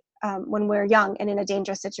we, when we're young and in a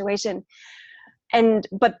dangerous situation, and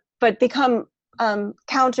but become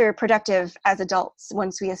counterproductive as adults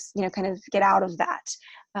once we, you know, kind of get out of that.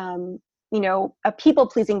 You know, a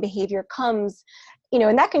people-pleasing behavior comes, you know,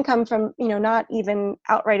 and that can come from, you know, not even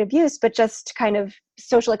outright abuse, but just kind of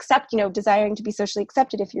social you know, desiring to be socially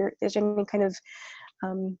accepted. If there's any kind of,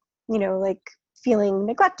 you know, like feeling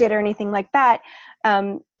neglected or anything like that,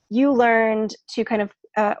 you learned to kind of,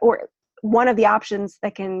 or one of the options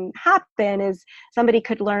that can happen is somebody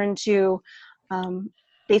could learn to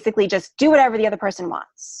basically just do whatever the other person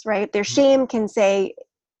wants, right? Their shame can say,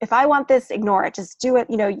 if I want this, ignore it, just do it.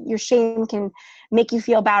 You know, your shame can make you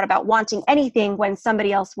feel bad about wanting anything when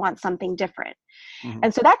somebody else wants something different. Mm-hmm.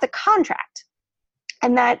 And so that's a contract.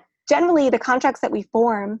 And that generally the contracts that we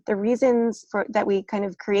form, the reasons for that we kind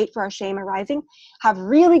of create for our shame arising, have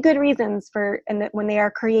really good reasons for, and that when they are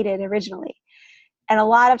created originally. And a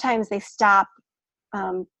lot of times they stop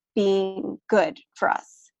being good for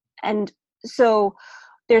us. And so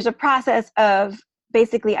there's a process of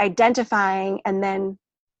basically identifying and then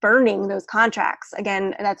burning those contracts.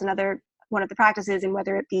 Again, that's another one of the practices, and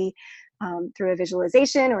whether it be through a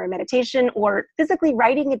visualization or a meditation or physically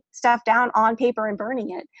writing stuff down on paper and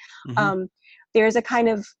burning it. Mm-hmm. There's a kind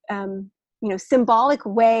of, you know, symbolic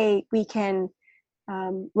way we can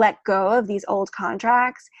let go of these old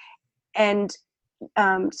contracts, and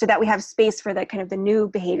so that we have space for the kind of the new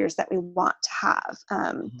behaviors that we want to have.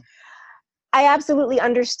 Mm-hmm. I absolutely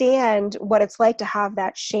understand what it's like to have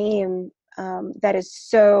that shame that is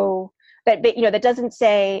so, that, you know, that doesn't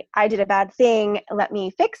say, I did a bad thing, let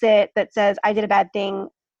me fix it, that says, I did a bad thing,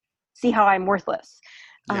 see how I'm worthless.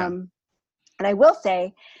 Yeah. And I will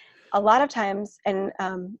say, a lot of times, and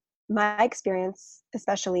my experience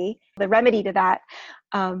especially, the remedy to that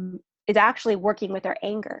is actually working with our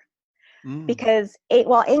anger. Because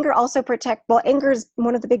while anger also anger is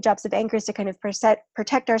one of the big jobs of anger is to kind of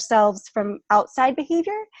protect ourselves from outside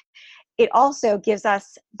behavior. It also gives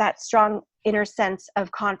us that strong inner sense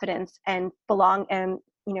of confidence and you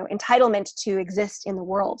know, entitlement to exist in the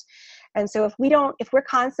world. And so if we're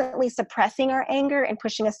constantly suppressing our anger and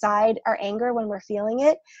pushing aside our anger when we're feeling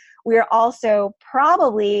it, we're also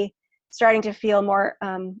probably starting to feel more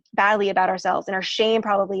badly about ourselves, and our shame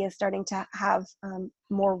probably is starting to have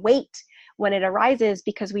more weight when it arises,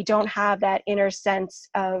 because we don't have that inner sense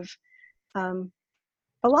of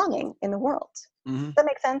belonging in the world. Mm-hmm. Does that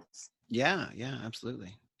make sense? Yeah,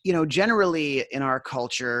 absolutely. You know, generally in our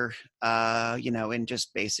culture, you know, in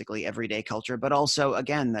just basically everyday culture, but also,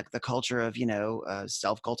 again, the culture of, you know,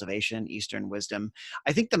 self-cultivation, Eastern wisdom,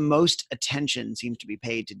 I think the most attention seems to be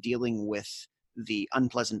paid to dealing with the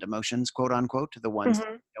unpleasant emotions, quote unquote, the ones mm-hmm.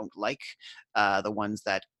 that we don't like, the ones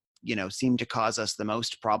that, you know, seem to cause us the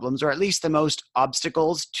most problems, or at least the most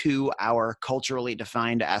obstacles to our culturally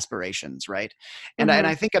defined aspirations, right? And, mm-hmm. and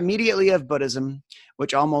I think immediately of Buddhism,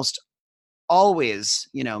 which almost always,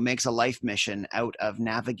 you know, makes a life mission out of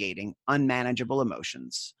navigating unmanageable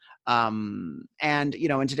emotions. And, you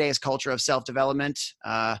know, in today's culture of self-development,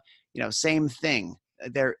 you know, same thing.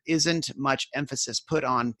 There isn't much emphasis put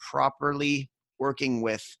on properly working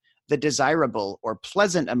with the desirable or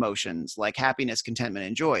pleasant emotions like happiness, contentment,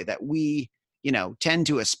 and joy that we, you know, tend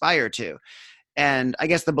to aspire to. And I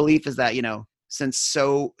guess the belief is that, you know, since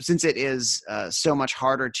it is so much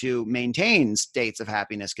harder to maintain states of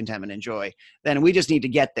happiness, contentment, and joy, then we just need to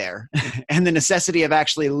get there. And the necessity of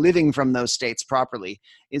actually living from those states properly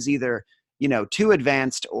is either, you know, too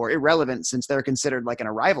advanced or irrelevant, since they're considered like an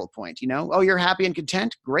arrival point. You know, oh, you're happy and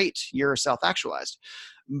content, great, you're self-actualized.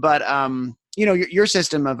 But you know, your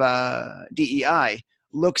system of DEI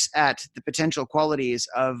looks at the potential qualities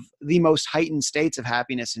of the most heightened states of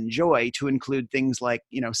happiness and joy to include things like,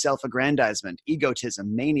 you know, self-aggrandizement,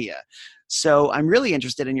 egotism, mania. So I'm really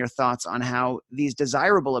interested in your thoughts on how these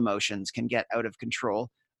desirable emotions can get out of control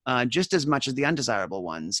just as much as the undesirable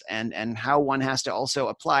ones, and how one has to also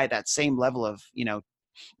apply that same level of, you know,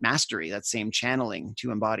 mastery, that same channeling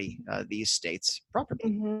to embody these states properly.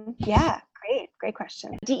 Mm-hmm. Yeah, great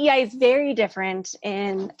question. DEI is very different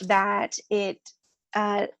in that it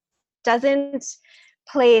doesn't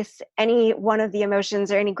place any one of the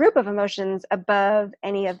emotions or any group of emotions above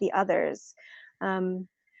any of the others.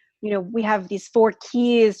 we have these 4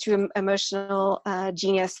 keys to emotional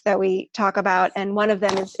genius that we talk about, and one of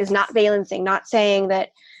them is not valencing, not saying that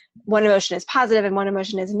one emotion is positive and one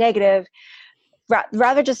emotion is negative,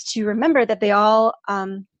 rather just to remember that they all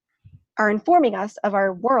are informing us of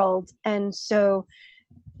our world. And so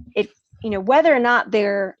it, whether or not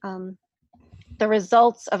they're the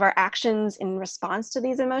results of our actions in response to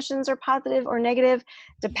these emotions are positive or negative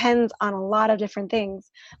depends on a lot of different things.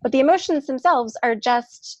 But the emotions themselves are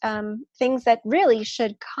just things that really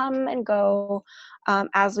should come and go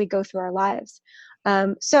as we go through our lives.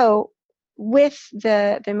 So with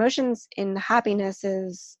the emotions in happiness,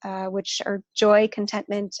 which are joy,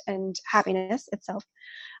 contentment, and happiness itself,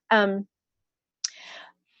 a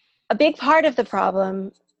big part of the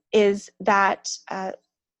problem is that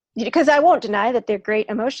because I won't deny that they're great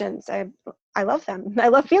emotions. I love them. I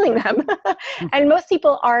love feeling them. And most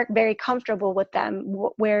people are very comfortable with them,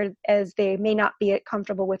 whereas they may not be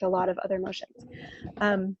comfortable with a lot of other emotions.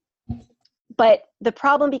 But the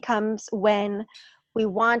problem becomes when we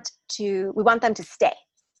want them to stay,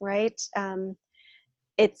 right?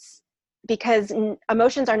 It's because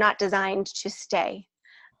emotions are not designed to stay.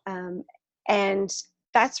 And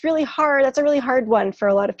that's really hard. That's a really hard one for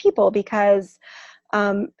a lot of people because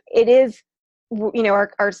it is,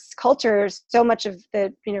 our culture, so much of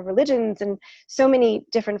the, religions and so many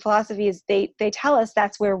different philosophies, they tell us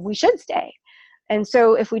that's where we should stay. And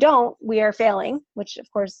so if we don't, we are failing, which of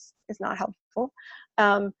course is not helpful.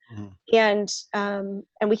 And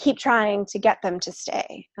we keep trying to get them to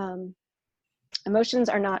stay. Emotions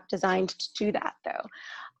are not designed to do that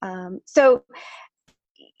though. So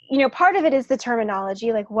part of it is the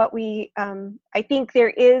terminology, like what I think there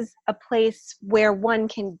is a place where one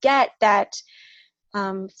can get that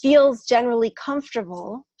feels generally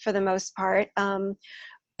comfortable for the most part.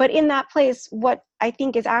 But in that place, what I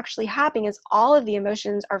think is actually happening is all of the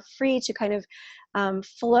emotions are free to kind of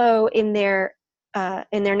flow in their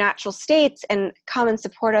natural states and come and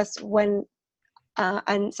support us when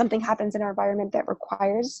and something happens in our environment that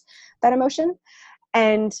requires that emotion.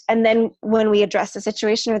 And then when we address the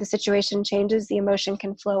situation or the situation changes, the emotion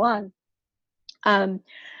can flow on.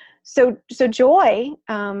 So joy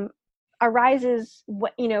arises,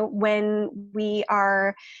 when we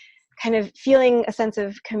are kind of feeling a sense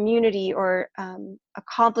of community or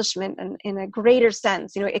accomplishment in a greater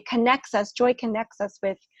sense. It connects us. Joy connects us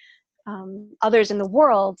with others in the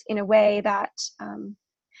world in a way that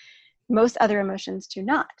most other emotions do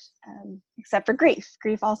not, except for grief.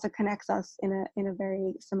 Grief also connects us in a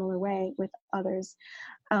very similar way with others.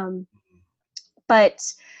 But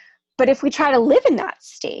if we try to live in that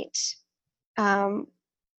state,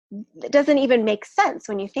 it doesn't even make sense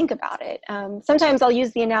when you think about it. Sometimes I'll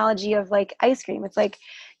use the analogy of like ice cream. It's like,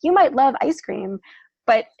 you might love ice cream,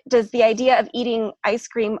 but does the idea of eating ice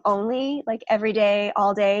cream only, like every day,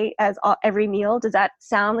 all day, every meal, does that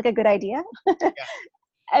sound like a good idea? Yeah.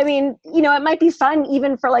 I mean, it might be fun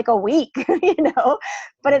even for like a week,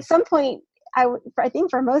 but at some point, I think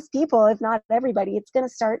for most people, if not everybody, it's going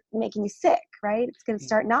to start making you sick, right? It's going to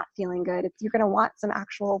start not feeling good. You're going to want some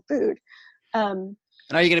actual food. And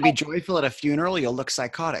are you going to be joyful at a funeral? You'll look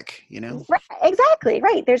psychotic, Right, exactly,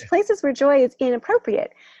 right. There's places where joy is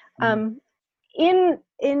inappropriate. In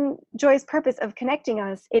joy's purpose of connecting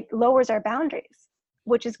us, it lowers our boundaries,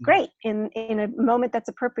 which is great in a moment that's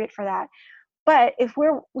appropriate for that. But if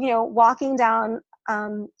we're, walking down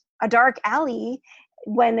a dark alley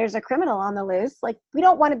when there's a criminal on the loose, like, we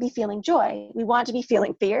don't want to be feeling joy. We want to be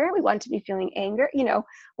feeling fear. We want to be feeling anger.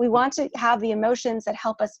 We want to have the emotions that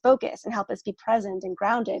help us focus and help us be present and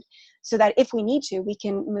grounded so that if we need to, we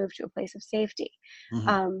can move to a place of safety.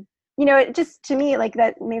 It just, to me, like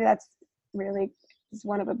that, maybe that's really is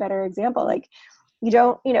one of a better example. Like, you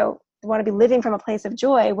don't, want to be living from a place of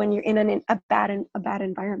joy when you're in a bad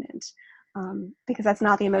environment. Because that's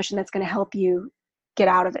not the emotion that's going to help you get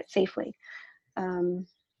out of it safely. And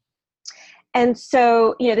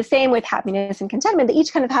so, the same with happiness and contentment, they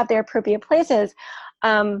each kind of have their appropriate places.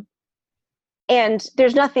 And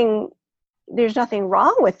there's nothing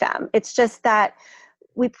wrong with them. It's just that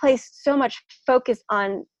we place so much focus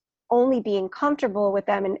on only being comfortable with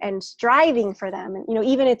them and striving for them. And,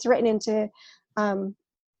 even it's written into,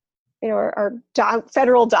 our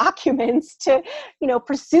federal documents to,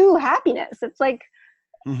 pursue happiness. It's like,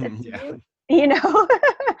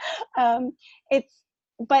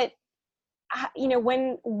 but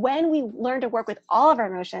when we learn to work with all of our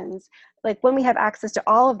emotions, like when we have access to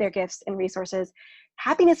all of their gifts and resources,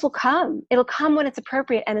 happiness will come. It'll come when it's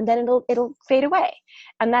appropriate, and then it'll fade away,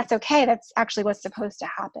 and that's okay. That's actually what's supposed to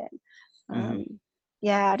happen.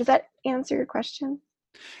 Yeah. Does that answer your question?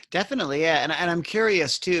 Definitely, yeah. And I'm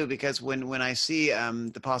curious too, because when I see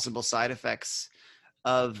the possible side effects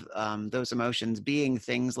of those emotions being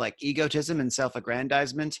things like egotism and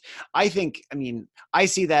self-aggrandizement, I mean, I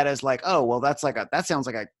see that as like, oh, well, that sounds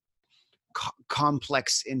like a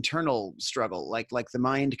complex internal struggle, like the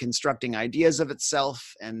mind constructing ideas of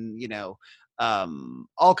itself, and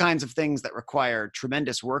all kinds of things that require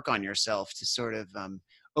tremendous work on yourself to sort of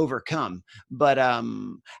overcome. But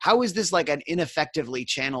how is this like an ineffectively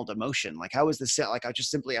channeled emotion? Like, how is this like just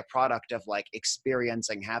simply a product of like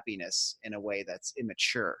experiencing happiness in a way that's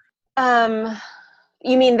immature? Um,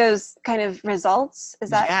 you mean those kind of results? Is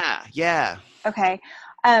that Yeah, yeah. okay?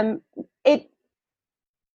 Um, it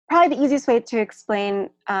probably the easiest way to explain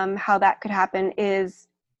how that could happen is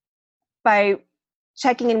by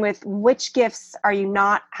checking in with which gifts are you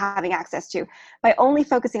not having access to. By only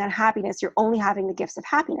focusing on happiness, you're only having the gifts of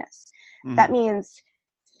happiness. That Mhm. means,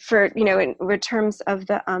 for in terms of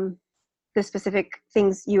the specific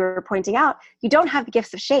things you were pointing out, you don't have the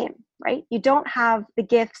gifts of shame, right? You don't have the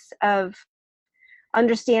gifts of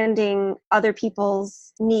understanding other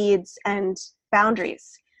people's needs and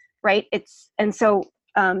boundaries, right?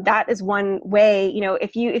 That is one way.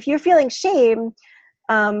 If you're feeling shame,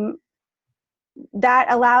 um, that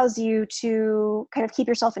allows you to kind of keep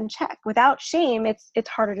yourself in check. Without shame, it's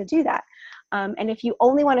harder to do that. And if you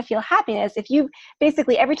only want to feel happiness, if you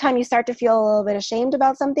basically every time you start to feel a little bit ashamed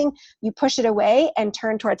about something, you push it away and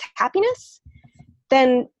turn towards happiness,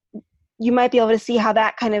 then you might be able to see how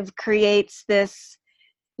that kind of creates this.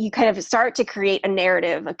 You kind of start to create a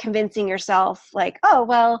narrative of convincing yourself like, oh,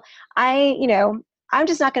 well, I'm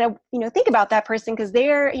just not going to, think about that person because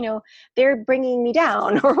they're bringing me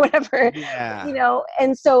down or whatever, Yeah.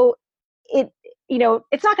 and so it,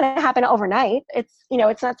 it's not going to happen overnight. It's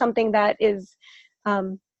not something that is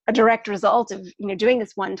a direct result of, doing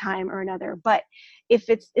this one time or another. But if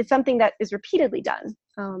it's something that is repeatedly done,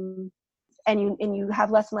 and you have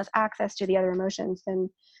less and less access to the other emotions, then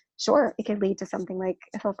sure, it could lead to something like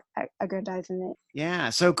self-aggrandizement.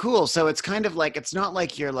 Yeah, so cool. So it's kind of like it's not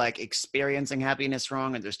like you're like experiencing happiness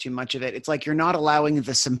wrong and there's too much of it. It's like you're not allowing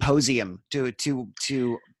the symposium to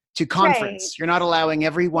Right. conference. You're not allowing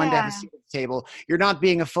everyone to have a Yeah. seat at the table. You're not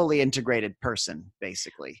being a fully integrated person,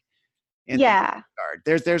 basically. In that Yeah.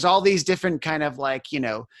 regard, there's all these different kind of like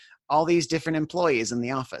all these different employees in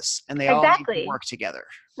the office, and they all need to Exactly. work together,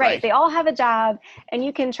 Right. right? They all have a job, and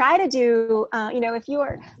you can try to do, if you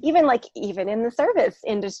are even in the service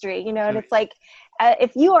industry, and Right. it's like,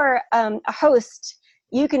 if you are a host,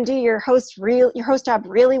 you can do your host job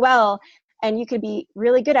really well, and you could be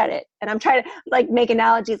really good at it. And I'm trying to like make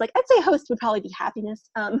analogies. Like I'd say host would probably be happiness,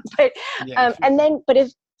 but Yeah. and then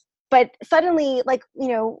but suddenly like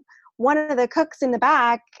one of the cooks in the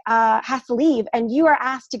back has to leave, and you are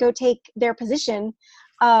asked to go take their position.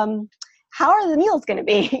 How are the meals going to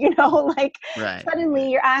be? Like Right. suddenly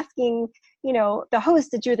you're asking the host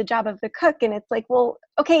to do the job of the cook, and it's like, well,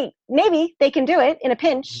 okay, maybe they can do it in a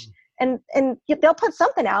pinch, and they'll put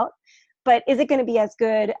something out, but is it going to be as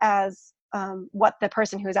good as what the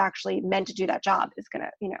person who is actually meant to do that job is going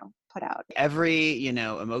to put out? Every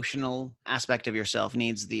emotional aspect of yourself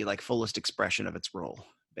needs the like fullest expression of its role,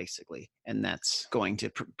 basically, and that's going to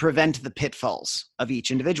prevent the pitfalls of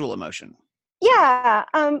each individual emotion. So Yeah.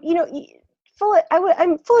 I'm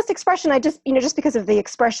fullest expression. I just because of the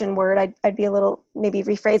expression word, I'd be a little, maybe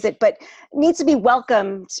rephrase it, but needs to be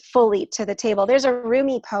welcomed fully to the table. There's a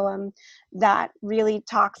Rumi poem that really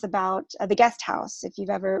talks about the guest house. If you've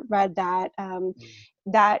ever read that,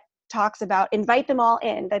 that talks about invite them all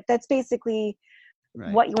in. That's basically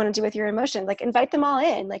right. what you want to do with your emotion. Like invite them all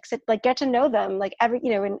in, like sit, like get to know them, like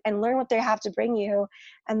and learn what they have to bring you,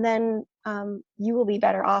 and then you will be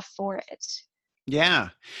better off for it. Yeah.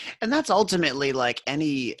 And that's ultimately like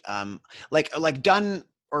any like done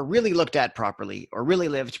or really looked at properly or really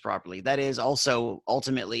lived properly. That is also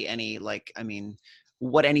ultimately any like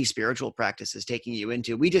what any spiritual practice is taking you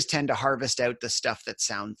into. We just tend to harvest out the stuff that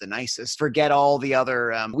sounds the nicest, forget all the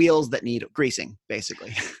other wheels that need greasing,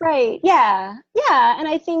 basically. Right. Yeah. Yeah. And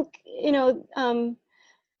I think,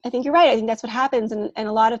 I think you're right. I think that's what happens. And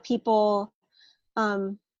a lot of people,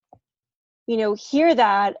 um, hear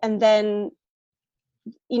that, and then,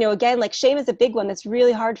 again, like shame is a big one that's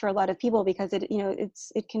really hard for a lot of people because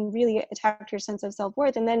it can really attack your sense of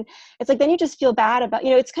self-worth. And then it's like, then you just feel bad about,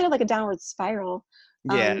 it's kind of like a downward spiral,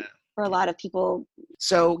 Yeah. for a lot of people.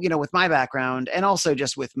 So with my background and also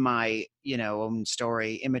just with my own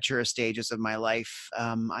story, immature stages of my life,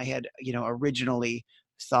 I had originally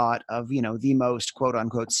thought of the most quote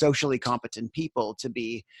unquote socially competent people to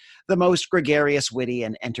be the most gregarious, witty,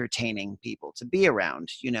 and entertaining people to be around,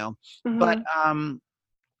 but Hmm.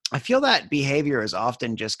 I feel that behavior is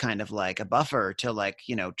often just kind of like a buffer to like,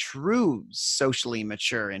 true socially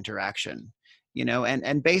mature interaction,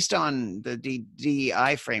 and based on the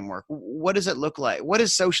DEI framework, what does it look like? What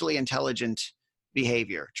is socially intelligent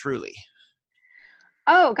behavior truly?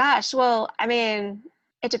 Oh gosh, well, I mean,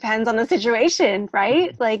 it depends on the situation,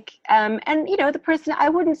 right? Like, and the person, I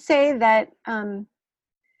wouldn't say that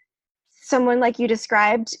someone like you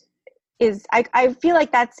described I feel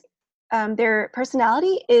like that's their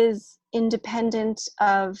personality is independent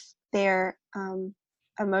of their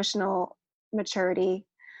emotional maturity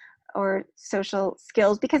or social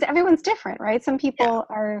skills, because everyone's different, right? Some Yeah. people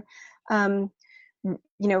are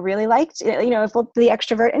really liked, if the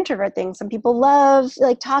extrovert introvert thing. Some people love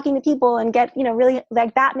like talking to people and get, really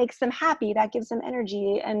like that makes them happy, that gives them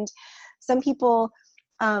energy. And some people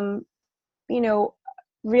you know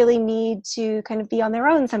really need to kind of be on their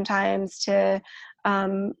own sometimes to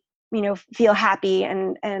feel happy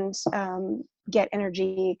and get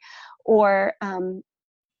energy. Or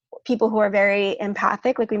people who are very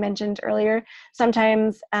empathic, like we mentioned earlier,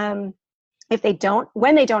 sometimes when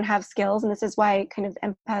they don't have skills, and this is why kind of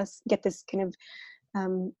empaths get this kind of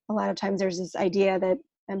a lot of times there's this idea that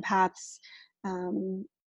empaths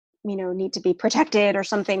need to be protected or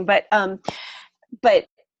something. But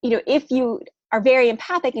if you are very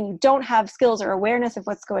empathic and you don't have skills or awareness of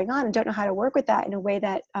what's going on and don't know how to work with that in a way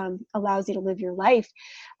that allows you to live your life,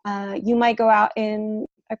 you might go out in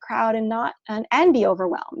a crowd and be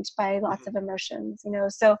overwhelmed by lots of emotions.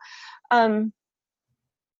 So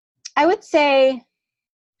I would say,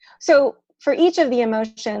 so for each of the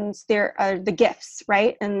emotions, there are the gifts,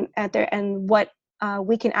 right? And what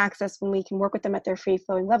we can access when we can work with them at their free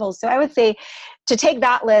flowing levels. So I would say to take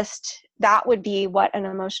that list, that would be what an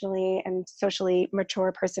emotionally and socially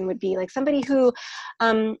mature person would be. Like somebody who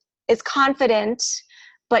is confident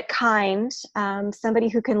but kind, somebody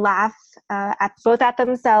who can laugh both at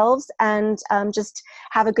themselves and just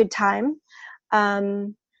have a good time.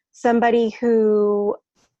 Somebody who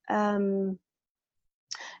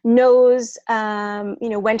knows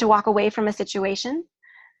when to walk away from a situation,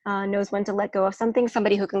 knows when to let go of something,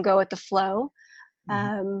 somebody who can go with the flow.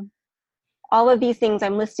 All of these things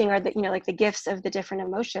I'm listing are like the gifts of the different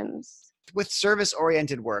emotions. With service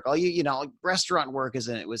oriented work, restaurant work was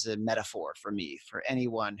a metaphor for me for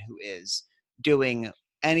anyone who is doing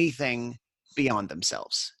anything beyond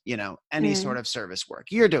themselves, any sort of service work.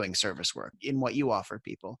 You're doing service work in what you offer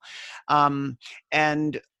people. And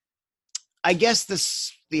I guess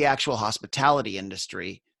the actual hospitality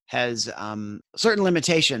industry has certain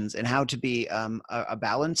limitations in how to be a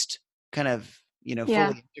balanced kind of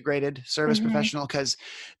fully integrated service professional,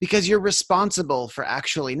 because you're responsible for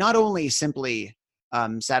actually not only simply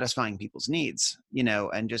satisfying people's needs,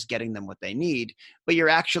 and just getting them what they need, but you're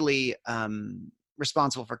actually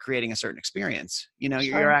responsible for creating a certain experience. Sure.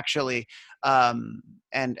 You're actually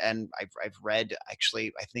and I've read,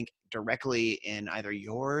 actually, I think directly in either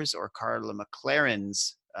yours or Carla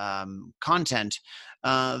McLaren's content,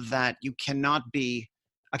 that you cannot be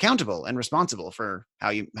accountable and responsible for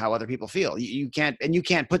how other people feel. You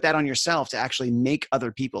can't put that on yourself to actually make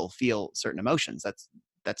other people feel certain emotions.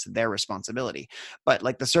 That's their responsibility. But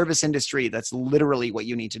like the service industry, that's literally what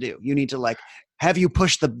you need to do. You need to like, have you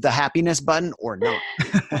pushed the happiness button or not?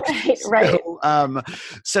 Right.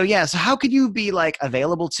 So how could you be like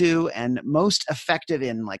available to and most effective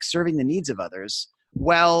in like serving the needs of others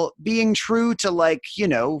while being true to like,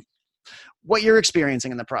 what you're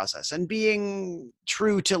experiencing in the process, and being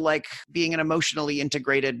true to like being an emotionally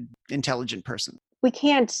integrated, intelligent person? We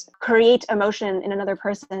can't create emotion in another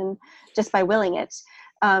person just by willing it.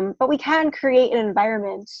 But we can create an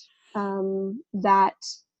environment that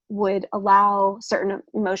would allow certain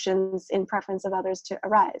emotions in preference of others to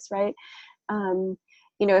arise, right?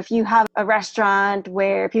 If you have a restaurant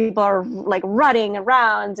where people are like running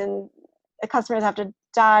around and the customers have to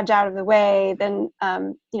dodge out of the way, then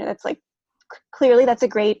that's like, clearly that's a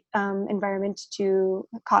great environment to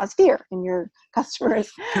cause fear in your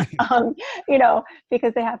customers,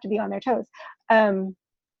 because they have to be on their toes.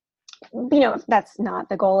 That's not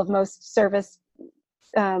the goal of most service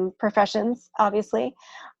professions, obviously,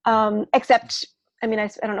 except, I mean, I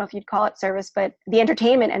don't know if you'd call it service, but the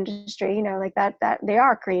entertainment industry, like that they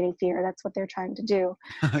are creating fear. That's what they're trying to do.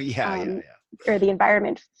 Yeah. Or the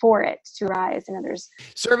environment for it to rise in others.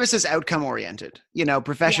 Service is outcome oriented.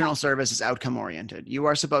 Professional service is outcome oriented. You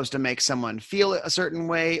are supposed to make someone feel a certain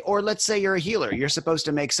way, or let's say you're a healer. You're supposed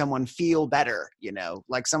to make someone feel better,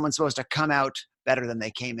 like someone's supposed to come out better than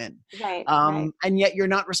they came in. Right. And yet you're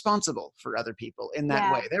not responsible for other people in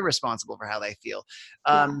that way. They're responsible for how they feel.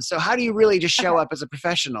 So how do you really just show up as a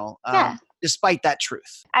professional despite that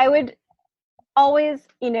truth? I would always,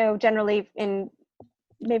 generally,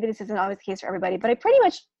 maybe this isn't always the case for everybody, but I pretty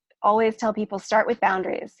much always tell people start with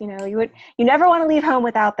boundaries. You never want to leave home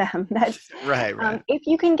without them. That's right. If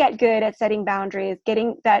you can get good at setting boundaries,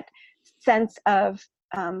 getting that sense of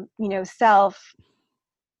self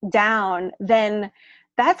down, then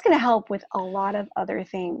that's going to help with a lot of other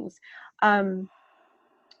things,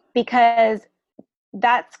 because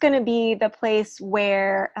that's going to be the place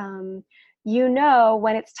where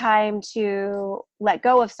when it's time to let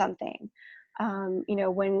go of something.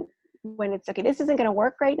 When it's okay, this isn't going to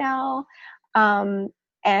work right now,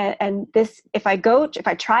 and this, if I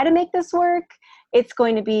try to make this work, it's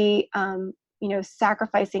going to be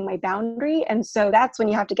sacrificing my boundary. And so that's when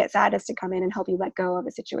you have to get sadness to come in and help you let go of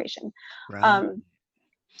a situation. Right.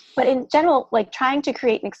 But in general, like trying to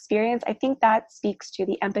create an experience, I think that speaks to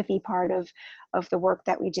the empathy part of the work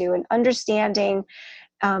that we do, and understanding,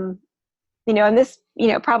 and this,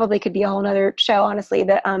 probably could be a whole nother show, honestly,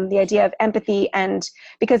 the idea of empathy. And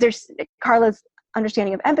because Carla's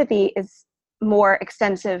understanding of empathy is more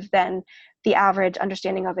extensive than the average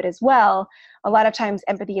understanding of it as well. A lot of times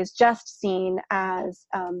empathy is just seen as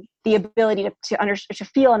the ability to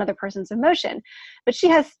feel another person's emotion, but she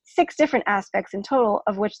has 6 different aspects in total,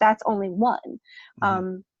 of which that's only one.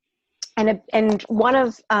 And one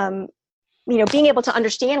of being able to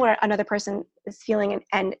understand what another person is feeling,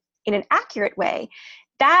 and in an accurate way,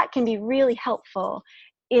 that can be really helpful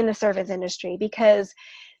in the service industry, because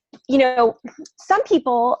some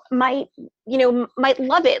people might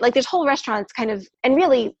love it. Like there's whole restaurants kind of, and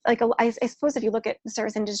really, like, I suppose if you look at the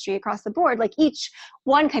service industry across the board, like each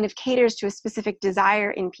one kind of caters to a specific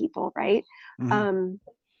desire in people, right?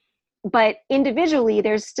 But individually,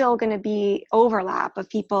 there's still going to be overlap of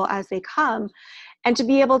people as they come, and to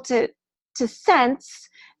be able to sense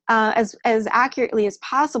as accurately as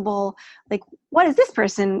possible, like, what is this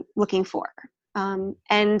person looking for? And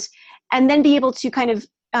then be able to kind of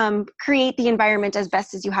create the environment as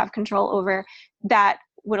best as you have control over, that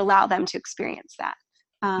would allow them to experience that,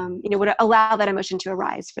 would allow that emotion to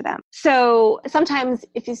arise for them. So sometimes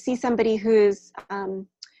if you see somebody who's,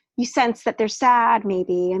 you sense that they're sad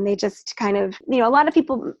maybe, and they just kind of, a lot of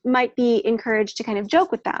people might be encouraged to kind of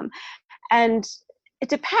joke with them. And it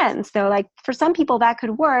depends though. Like for some people that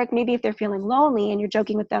could work. Maybe if they're feeling lonely and you're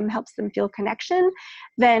joking with them helps them feel connection,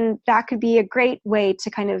 then that could be a great way to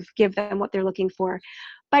kind of give them what they're looking for.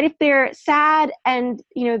 But if they're sad and,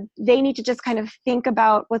 they need to just kind of think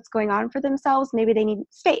about what's going on for themselves, maybe they need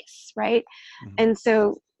space, right? And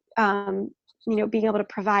so, being able to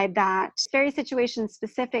provide that, very situation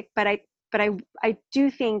specific, but I do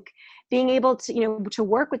think being able to, to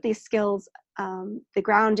work with these skills, the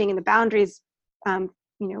grounding and the boundaries,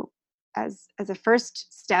 as a first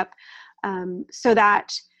step, so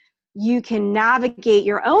that you can navigate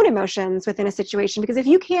your own emotions within a situation. Because if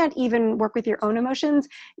you can't even work with your own emotions,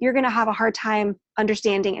 you're going to have a hard time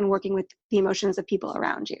understanding and working with the emotions of people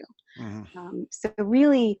around you. So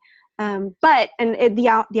really,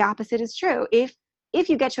 the opposite is true. If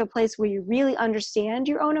you get to a place where you really understand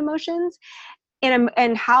your own emotions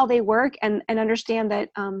and how they work, and understand that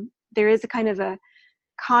there is a kind of a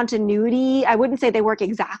continuity. I wouldn't say they work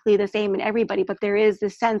exactly the same in everybody, but there is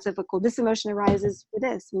this sense of, cool, this emotion arises for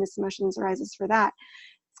this and this emotion arises for that.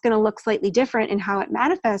 It's going to look slightly different in how it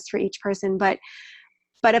manifests for each person. But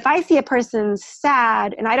if I see a person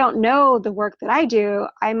sad and I don't know the work that I do,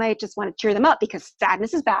 I might just want to cheer them up because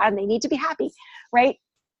sadness is bad and they need to be happy, right?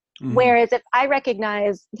 Whereas if I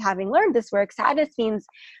recognize, having learned this work, sadness means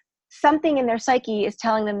something in their psyche is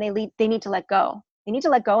telling them they need to let go. They need to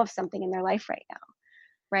let go of something in their life right now.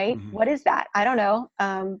 Right? What is that? I don't know.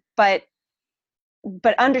 But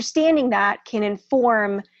understanding that can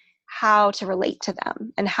inform how to relate to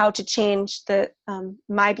them and how to change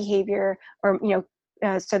my behavior, or,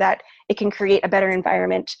 so that it can create a better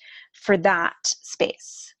environment for that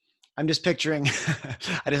space. I'm just picturing,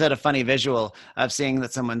 I just had a funny visual of seeing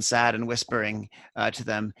that someone's sad and whispering to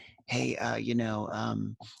them, hey,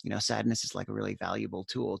 sadness is like a really valuable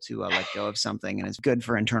tool to let go of something, and it's good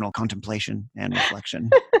for internal contemplation and reflection.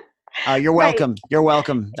 You're welcome. Right. You're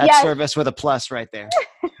welcome. That's service with a plus right there.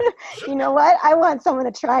 You know what? I want someone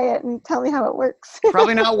to try it and tell me how it works.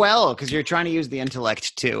 Probably not well, because you're trying to use the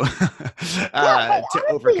intellect to honestly,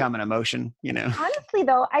 overcome an emotion. Honestly,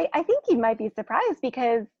 though, I think you might be surprised,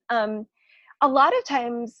 because a lot of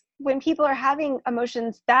times when people are having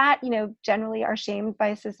emotions that, generally are shamed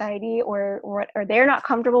by society or they're not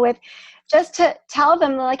comfortable with, just to tell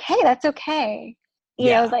them, like, hey, that's okay.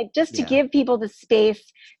 Yeah. like just to Yeah. give people the space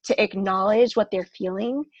to acknowledge what they're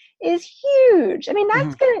feeling is huge. I mean, Mhm.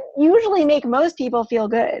 that's going to usually make most people feel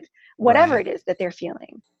good, whatever Right. it is that they're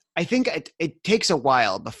feeling. I think it takes a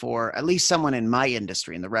while before at least someone in my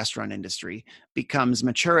industry, in the restaurant industry, becomes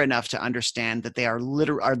mature enough to understand that they are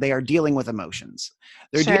they are dealing with emotions.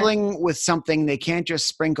 They're Sure. dealing with something they can't just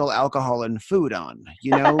sprinkle alcohol and food on.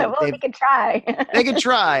 Well, they can try. They could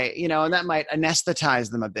try, and that might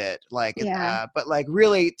anesthetize them a bit. Yeah. But like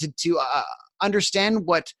really to understand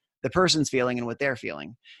what the person's feeling and what they're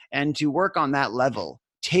feeling, and to work on that level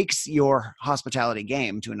takes your hospitality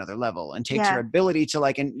game to another level and takes your Yeah. ability to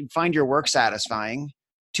and find your work satisfying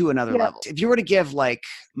to another Yep. level. If you were to give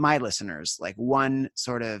my listeners one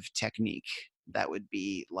sort of technique that would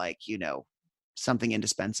be something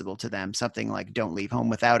indispensable to them, something like don't leave home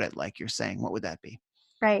without it, like you're saying, what would that be?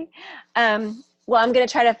 Right. Well, I'm going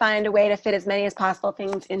to try to find a way to fit as many as possible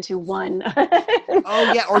things into one.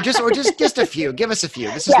 Oh yeah, or just a few. Give us a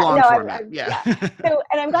few. This is Yeah, long no, format. Yeah. yeah. So,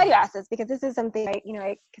 and I'm glad you asked this because this is something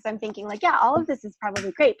because I'm thinking yeah, all of this is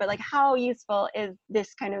probably great, but how useful is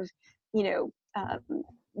this kind of, you know,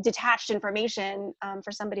 detached information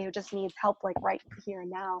for somebody who just needs help right here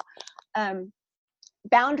and now.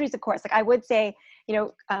 Boundaries, of course, I would say,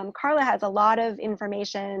 Carla has a lot of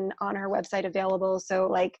information on her website available.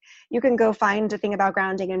 So you can go find a thing about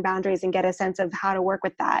grounding and boundaries and get a sense of how to work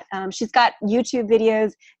with that. She's got YouTube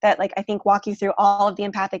videos that I think walk you through all of the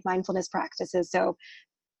empathic mindfulness practices. So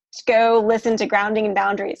go listen to grounding and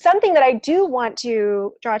boundaries. Something that I do want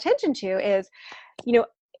to draw attention to is,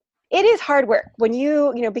 it is hard work when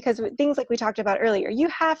because things like we talked about earlier, you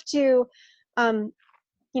have to, you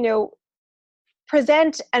know,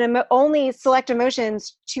 present and only select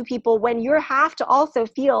emotions to people when you have to also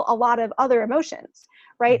feel a lot of other emotions,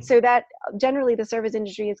 right? So that generally the service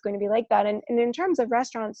industry is going to be like that. And in terms of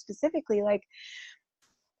restaurants specifically,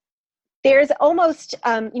 there's almost,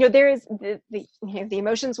 there is the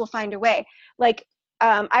emotions will find a way.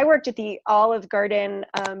 I worked at the Olive Garden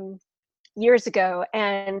years ago,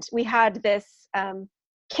 and we had this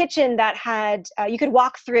kitchen that had you could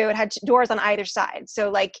walk through. It had doors on either side,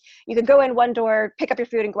 so you could go in one door, pick up your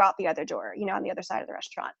food, and go out the other door, on the other side of the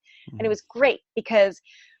restaurant. And it was great because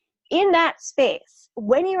in that space,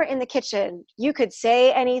 when you were in the kitchen, you could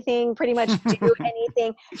say anything, pretty much do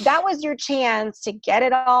anything. That was your chance to get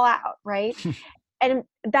it all out, right? And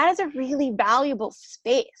that is a really valuable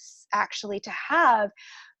space actually to have,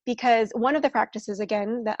 because one of the practices,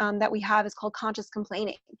 again, that we have is called conscious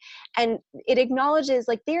complaining. And it acknowledges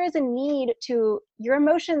there is a need to, your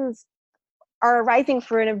emotions are arising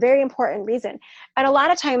for a very important reason. And a lot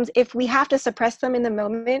of times if we have to suppress them in the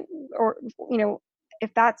moment, or,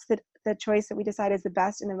 if that's the choice that we decide is the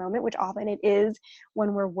best in the moment, which often it is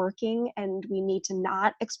when we're working and we need to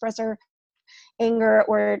not express our anger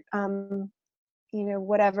or,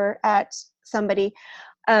 whatever at somebody,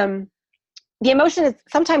 the emotion is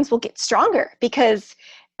sometimes will get stronger because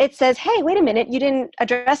it says, hey, wait a minute, you didn't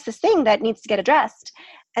address this thing that needs to get addressed.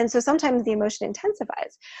 And so sometimes the emotion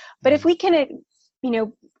intensifies. But if we can,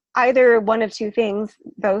 either one of two things,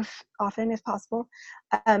 both often if possible,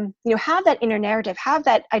 have that inner narrative, have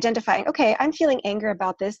that identifying, okay, I'm feeling anger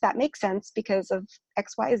about this. That makes sense because of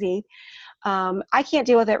X, Y, Z. I can't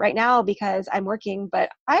deal with it right now because I'm working, but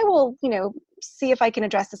I will, see if I can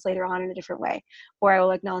address this later on in a different way, or I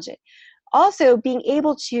will acknowledge it. Also being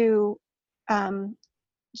able to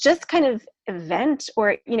just kind of vent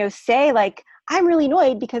or, say I'm really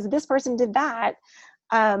annoyed because this person did that,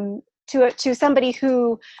 to somebody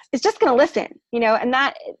who is just going to listen, and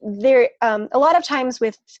that there, a lot of times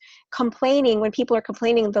with complaining, when people are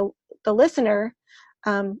complaining, the listener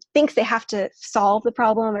thinks they have to solve the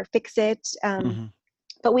problem or fix it.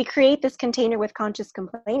 But we create this container with conscious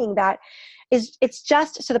complaining that it's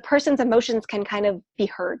just so the person's emotions can kind of be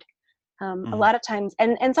heard. A lot of times,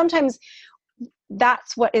 and sometimes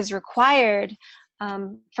that's what is required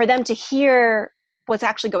for them to hear what's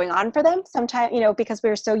actually going on for them. Sometimes, because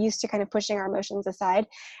we're so used to kind of pushing our emotions aside,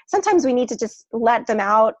 sometimes we need to just let them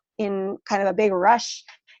out in kind of a big rush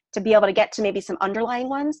to be able to get to maybe some underlying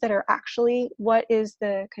ones that are actually what is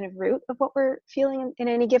the kind of root of what we're feeling in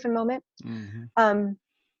any given moment.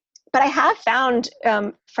 But I have found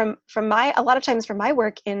from a lot of times from my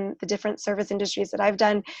work in the different service industries that I've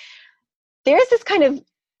done, there's this kind of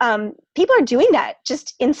people are doing that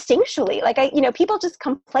just instinctually. People just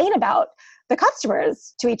complain about the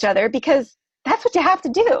customers to each other because that's what you have to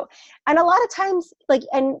do. And a lot of times,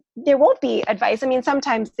 and there won't be advice. I mean,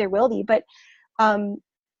 sometimes there will be, but a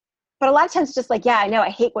lot of times it's just yeah, I know, I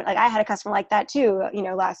hate when, I had a customer like that too,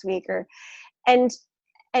 last week, and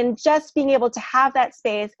just being able to have that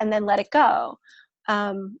space and then let it go.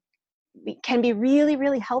 um, can be really,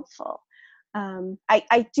 really helpful.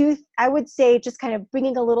 I would say just kind of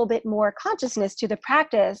bringing a little bit more consciousness to the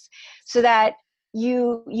practice so that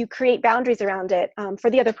you create boundaries around it for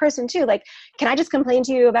the other person too. Like, can I just complain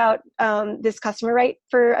to you about this customer right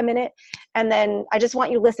for a minute? And then I just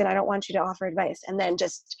want you to listen. I don't want you to offer advice. And then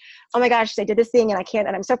just, oh my gosh, they did this thing and I can't,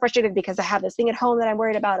 and I'm so frustrated because I have this thing at home that I'm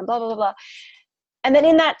worried about and blah, blah, blah, blah. And then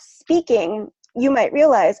in that speaking, you might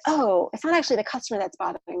realize, oh, it's not actually the customer that's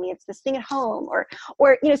bothering me. It's this thing at home, or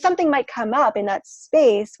something might come up in that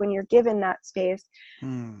space when you're given that space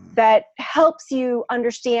that helps you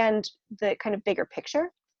understand the kind of bigger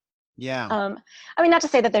picture. Yeah. I mean, not to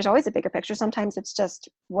say that there's always a bigger picture. Sometimes it's just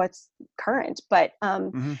what's current. But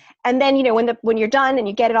and then when you're done and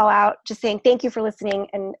you get it all out, just saying thank you for listening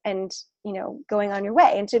and going on your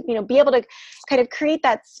way, and to be able to kind of create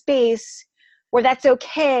that space where that's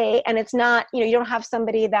okay, and it's not, you don't have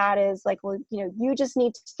somebody that is like, well, you just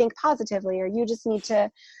need to think positively, or you just need to,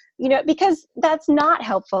 because that's not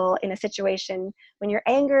helpful in a situation when your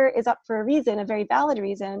anger is up for a reason, a very valid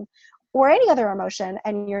reason, or any other emotion,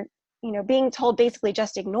 and you're, being told basically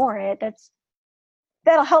just ignore it.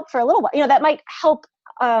 That'll help for a little while. That might help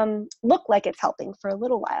look like it's helping for a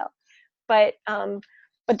little while, but then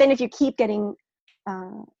if you keep getting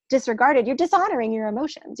disregarded, you're dishonoring your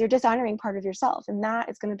emotions, you're dishonoring part of yourself, and that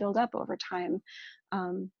is going to build up over time.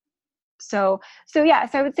 So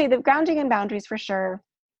I would say the grounding and boundaries for sure,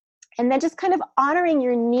 and then just kind of honoring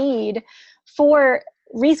your need for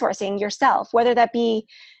resourcing yourself, whether that be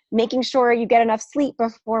making sure you get enough sleep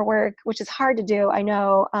before work, which is hard to do, I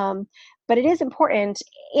know, but it is important,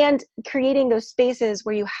 and creating those spaces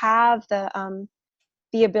where you have the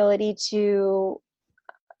ability to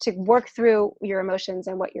work through your emotions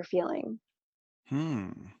and what you're feeling.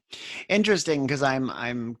 Interesting, because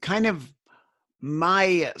I'm kind of,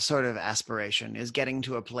 my sort of aspiration is getting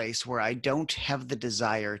to a place where I don't have the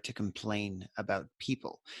desire to complain about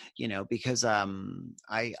people, because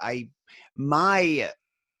my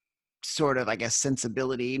sort of, I guess,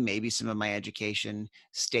 sensibility, maybe some of my education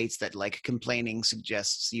states that like complaining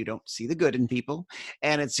suggests you don't see the good in people,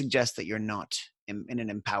 and it suggests that you're not in an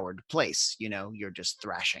empowered place, you're just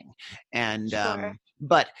thrashing. And Sure.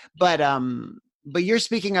 but you're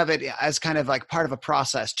speaking of it as kind of like part of a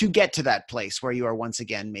process to get to that place where you are once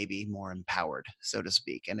again maybe more empowered, so to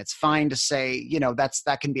speak. And it's fine to say,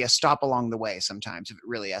 that can be a stop along the way sometimes if it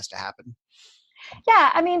really has to happen. Yeah,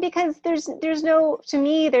 I mean, because there's no, to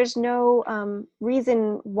me, there's no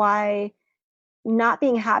reason why not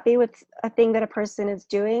being happy with a thing that a person is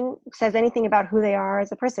doing says anything about who they are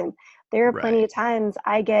as a person. There are plenty of times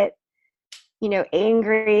I get,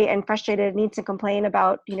 angry and frustrated, need to complain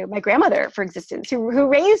about, my grandmother, for existence, who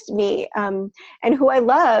raised me, and who I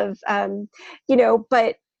love,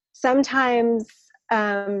 but sometimes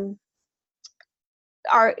our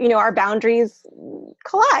boundaries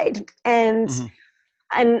collide, and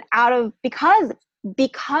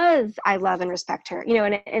because I love and respect her,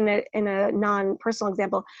 in a non-personal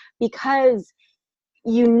example, because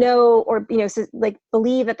or like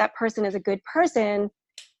believe that person is a good person,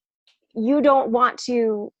 you don't want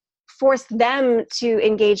to force them to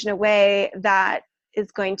engage in a way that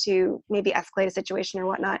is going to maybe escalate a situation or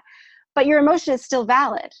whatnot. But your emotion is still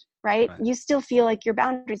valid, right? You still feel like your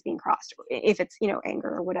boundaries being crossed, if it's anger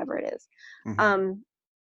or whatever it is.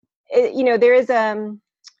 There is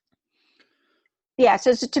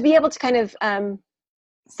so to be able to kind of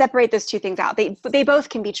separate those two things out, they both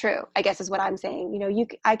can be true, I guess is what I'm saying.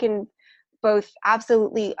 I can both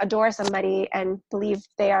absolutely adore somebody and believe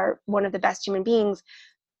they are one of the best human beings,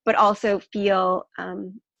 but also feel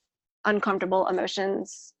uncomfortable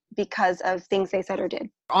emotions because of things they said or did.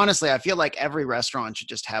 Honestly, I feel like every restaurant should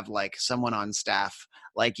just have like someone on staff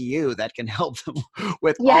like you that can help them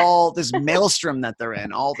with all this maelstrom that they're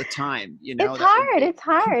in all the time. It's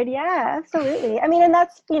hard. Yeah, absolutely. I mean, and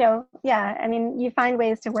that's, I mean, you find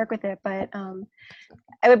ways to work with it, but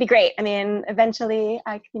it would be great. I mean, eventually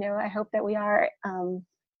I hope that we are,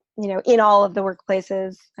 in all of the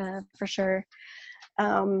workplaces, for sure.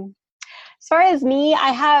 As far as me,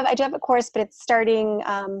 I do have a course, but it's starting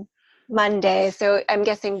Monday. So I'm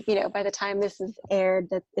guessing, by the time this is aired,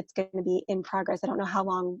 that it's going to be in progress. I don't know how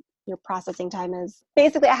long your processing time is.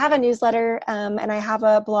 Basically, I have a newsletter, and I have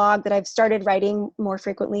a blog that I've started writing more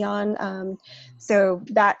frequently on. So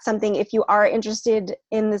that's something, if you are interested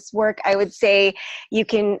in this work, I would say you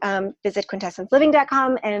can visit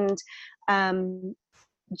quintessenceliving.com and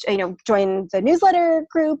join the newsletter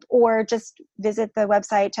group, or just visit the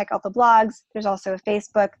website, check out the blogs. There's also a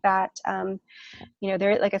Facebook that,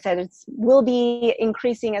 there, like I said, it will be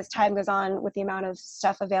increasing as time goes on with the amount of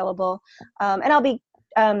stuff available. And I'll be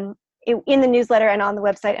in the newsletter and on the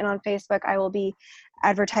website and on Facebook, I will be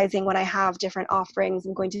advertising when I have different offerings.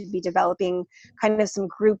 I'm going to be developing kind of some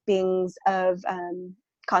groupings of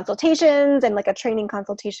consultations and like a training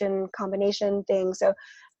consultation combination thing. So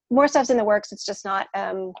more stuff's in the works. It's just not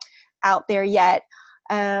out there yet.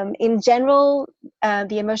 In general,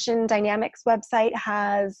 the Emotion Dynamics website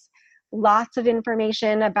has lots of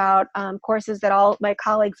information about courses that all my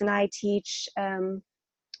colleagues and I teach.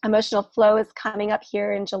 Emotional Flow is coming up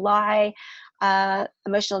here in July.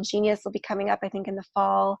 Emotional Genius will be coming up, I think, in the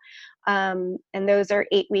fall. And those are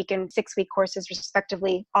 8-week and 6-week courses,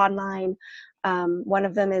 respectively, online. One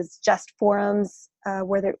of them is just forums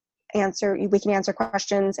where we can answer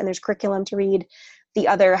questions, and there's curriculum to read. The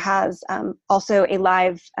other has also a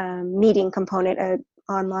live meeting component, an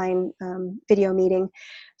online video meeting,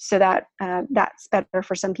 so that that's better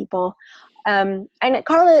for some people. And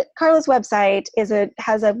Carla's website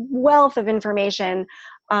has a wealth of information,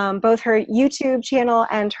 both her YouTube channel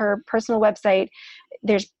and her personal website.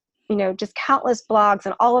 There's just countless blogs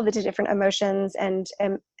on all of the different emotions and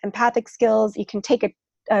empathic skills. You can take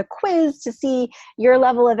a quiz to see your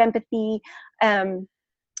level of empathy. And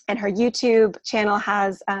her YouTube channel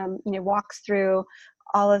has walks through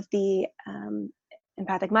all of the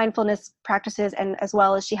empathic mindfulness practices, and as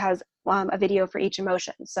well as she has a video for each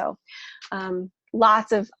emotion. So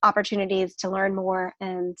lots of opportunities to learn more,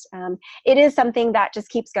 and it is something that just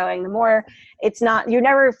keeps going. The more, you're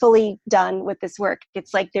never fully done with this work.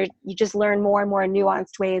 It's like you just learn more and more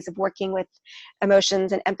nuanced ways of working with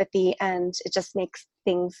emotions and empathy, and it just makes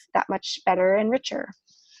things that much better and richer.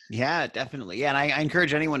 Yeah, definitely. Yeah, and I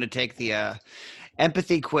encourage anyone to take the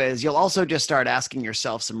empathy quiz. You'll also just start asking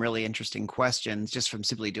yourself some really interesting questions just from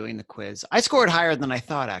simply doing the quiz. I scored higher than I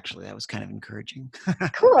thought, actually. That was kind of encouraging.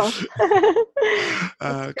 Cool.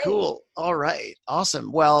 Cool. All right.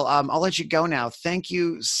 Awesome. Well, I'll let you go now. Thank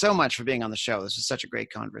you so much for being on the show. This was such a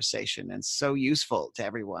great conversation and so useful to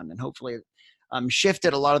everyone, and hopefully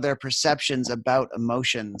shifted a lot of their perceptions about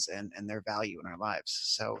emotions and their value in our lives.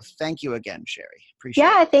 So thank you again, Sherry. Appreciate it.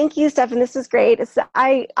 Yeah, thank you, Stefan. This was great.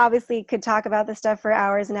 I obviously could talk about this stuff for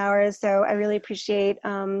hours and hours, so I really appreciate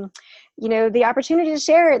the opportunity to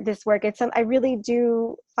share this work. I really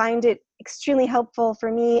do find it extremely helpful for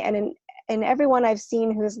me and everyone I've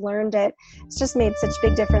seen who has learned it. It's just made such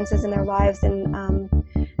big differences in their lives, and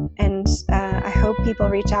I hope people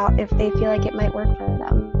reach out if they feel like it might work for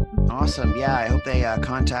them. Awesome. Yeah, I hope they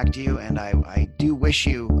contact you, and I do wish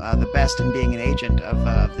you the best in being an agent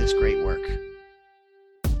of this great work.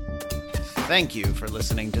 Thank you for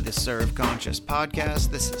listening to the Serve Conscious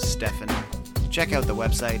podcast. This is Stefan. Check out the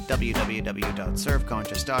website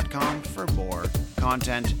www.serveconscious.com for more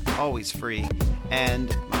content, always free,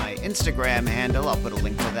 and my Instagram handle, I'll put a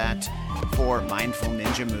link to that, for Mindful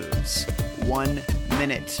Ninja Moves. 1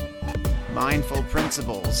 minute mindful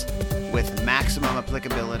principles with maximum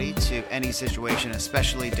applicability to any situation,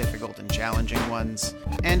 especially difficult and challenging ones.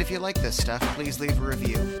 And if you like this stuff, please leave a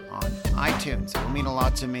review on iTunes. It will mean a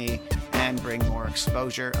lot to me and bring more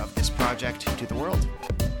exposure of this project to the world.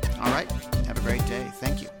 All right, have a great day.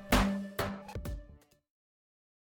 Thank you.